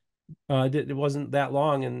narrative, it wasn't that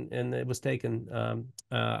long, and it was taken.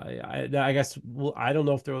 I guess I don't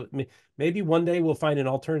know if maybe one day we'll find an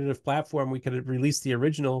alternative platform we could release the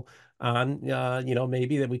original on.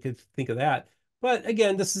 Maybe that we could think of that. But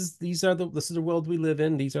again, this is the world we live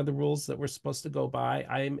in. These are the rules that we're supposed to go by.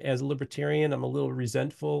 As a libertarian, I'm a little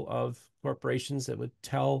resentful of corporations that would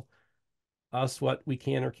tell us what we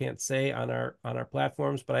can or can't say on our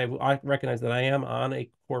platforms, but I recognize that I am on a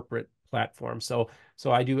corporate platform. So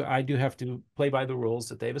I do have to play by the rules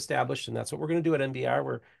that they've established, and that's what we're going to do at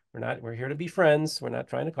NBR. We're here to be friends. We're not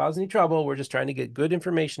trying to cause any trouble. We're just trying to get good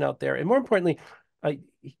information out there. And more importantly,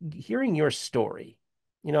 hearing your story.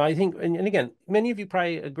 I think, and again, many of you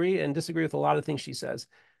probably agree and disagree with a lot of things she says,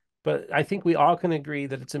 but I think we all can agree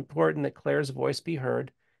that it's important that Claire's voice be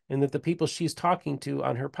heard, and that the people she's talking to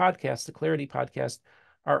on her podcast, the Clairity Podcast,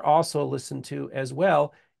 are also listened to as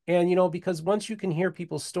well. And, because once you can hear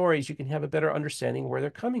people's stories, you can have a better understanding where they're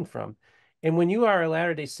coming from. And when you are a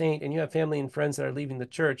Latter-day Saint and you have family and friends that are leaving the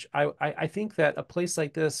church, I think that a place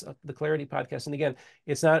like this, the Clairity Podcast, and again,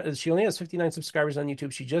 it's not, she only has 59 subscribers on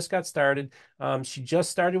YouTube. She just got started. She just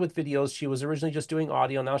started with videos. She was originally just doing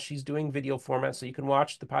audio. Now she's doing video format, so you can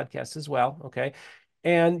watch the podcast as well. Okay.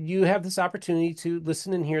 And you have this opportunity to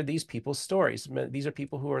listen and hear these people's stories. These are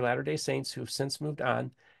people who are Latter-day Saints who have since moved on.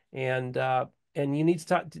 And you need to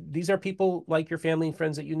talk. These are people like your family and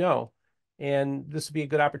friends that you know. And this would be a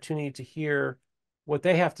good opportunity to hear what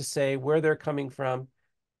they have to say, where they're coming from.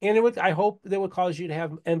 And I hope that would cause you to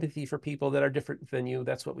have empathy for people that are different than you.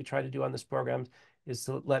 That's what we try to do on this program, is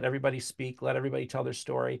to let everybody speak, let everybody tell their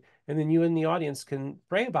story. And then you in the audience can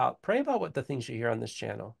pray about what the things you hear on this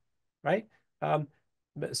channel, right?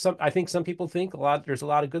 I think some people think there's a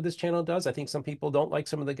lot of good this channel does. I think some people don't like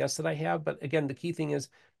some of the guests that I have, but again, the key thing is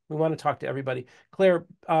we want to talk to everybody. Claire,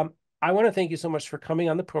 I want to thank you so much for coming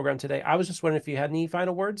on the program today. I was just wondering if you had any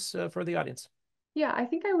final words for the audience. Yeah, I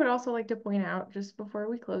think I would also like to point out just before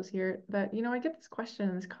we close here that, I get this question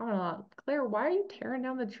and this comment a lot. Claire, why are you tearing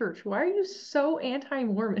down the church? Why are you so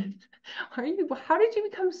anti-Mormon? How did you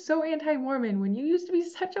become so anti-Mormon when you used to be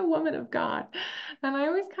such a woman of God? And I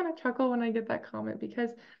always kind of chuckle when I get that comment because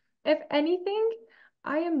if anything,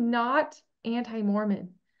 I am not anti-Mormon.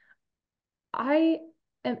 I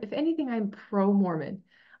am, if anything, I'm pro-Mormon.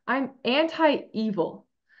 I'm anti-evil.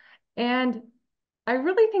 And I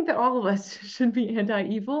really think that all of us should be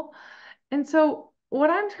anti-evil. And so,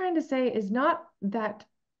 what I'm trying to say is not that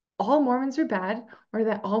all Mormons are bad or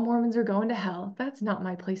that all Mormons are going to hell. That's not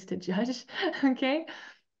my place to judge. Okay.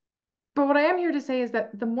 But what I am here to say is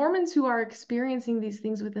that the Mormons who are experiencing these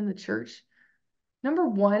things within the church, number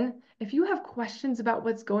one, if you have questions about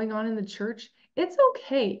what's going on in the church, it's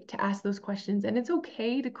okay to ask those questions and it's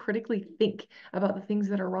okay to critically think about the things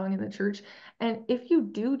that are wrong in the church. And if you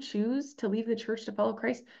do choose to leave the church to follow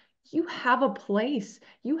Christ, you have a place.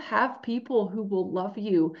 You have people who will love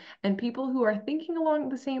you and people who are thinking along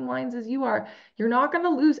the same lines as you are. You're not going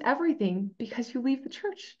to lose everything because you leave the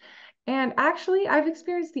church. And actually, I've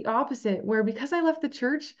experienced the opposite, where because I left the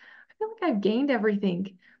church, I feel like I've gained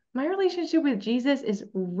everything. My relationship with Jesus is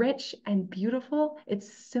rich and beautiful.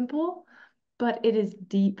 It's simple, but it is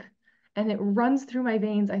deep and it runs through my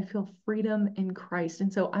veins. I feel freedom in Christ.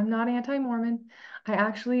 And so I'm not anti-Mormon.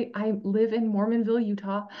 I live in Mormonville,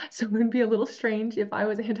 Utah. So it would be a little strange if I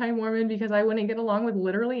was anti-Mormon because I wouldn't get along with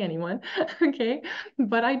literally anyone. Okay.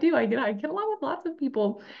 But I get along with lots of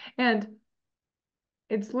people. And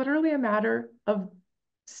it's literally a matter of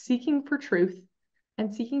seeking for truth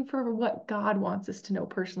and seeking for what God wants us to know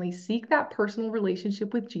personally. Seek that personal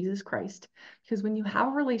relationship with Jesus Christ. Because when you have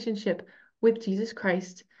a relationship with Jesus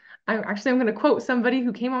Christ, I'm going to quote somebody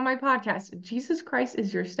who came on my podcast. Jesus Christ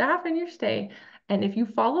is your staff and your stay. And if you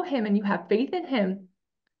follow him and you have faith in him,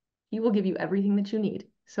 he will give you everything that you need.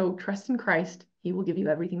 So trust in Christ. He will give you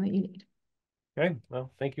everything that you need. Okay.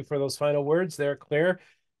 Well, thank you for those final words there, Claire.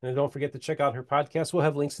 And don't forget to check out her podcast. We'll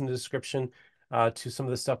have links in the description to some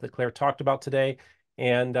of the stuff that Claire talked about today.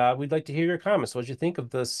 And we'd like to hear your comments. What did you think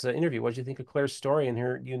of this interview? What did you think of Claire's story and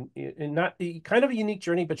her not kind of a unique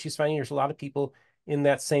journey, but she's finding there's a lot of people in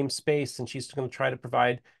that same space, and she's going to try to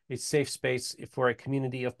provide a safe space for a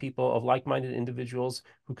community of people, of like-minded individuals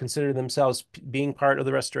who consider themselves being part of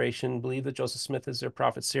the restoration, believe that Joseph Smith is their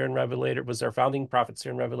prophet, seer, and revelator, was their founding prophet,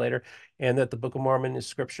 seer, and revelator, and that the Book of Mormon is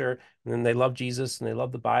scripture, and then they love Jesus and they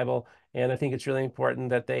love the Bible. And I think it's really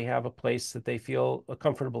important that they have a place that they feel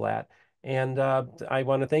comfortable at. And I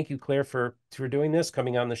want to thank you, Claire, for doing this,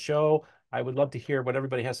 coming on the show. I would love to hear what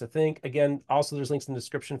everybody has to think. Again, also there's links in the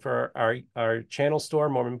description for our channel store,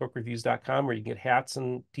 mormonbookreviews.com, where you can get hats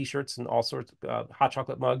and t-shirts and all sorts of hot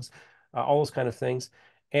chocolate mugs, all those kind of things.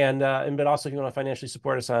 But also if you want to financially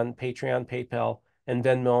support us on Patreon, PayPal, and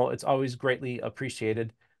Venmo, it's always greatly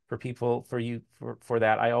appreciated for people, for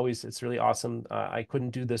that. It's really awesome. I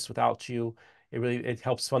couldn't do this without you. It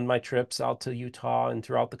helps fund my trips out to Utah and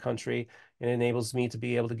throughout the country, and enables me to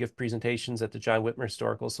be able to give presentations at the John Whitmer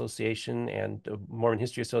Historical Association and Mormon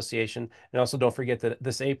History Association. And also don't forget that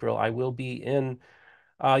this April I will be in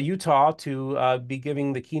Utah to be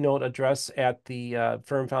giving the keynote address at the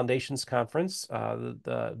Firm Foundations Conference,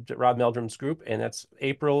 the Rob Meldrum's group, and that's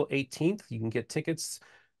April 18th. You can get tickets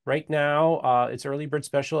right now. It's early bird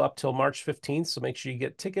special up till March 15th, so make sure you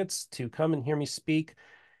get tickets to come and hear me speak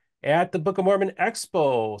at the Book of Mormon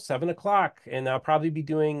Expo, 7 o'clock. And I'll probably be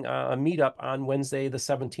doing a meetup on Wednesday, the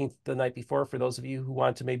 17th, the night before, for those of you who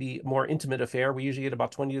want to maybe more intimate affair. We usually get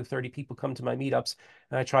about 20 to 30 people come to my meetups,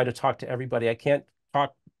 and I try to talk to everybody. I can't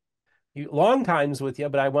talk long times with you,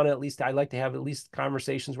 but I like to have at least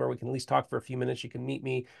conversations where we can at least talk for a few minutes. You can meet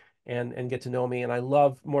me and get to know me. And I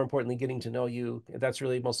love, more importantly, getting to know you. That's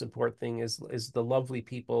really the most important thing, is the lovely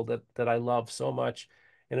people that I love so much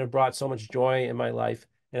and have brought so much joy in my life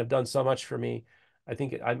and have done so much for me. I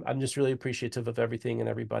think I'm just really appreciative of everything and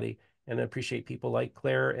everybody, and I appreciate people like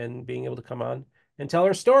Claire and being able to come on and tell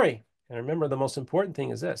her story. And remember, the most important thing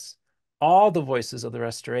is this: all the voices of the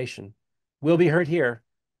restoration will be heard here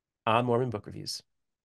on Mormon Book Reviews.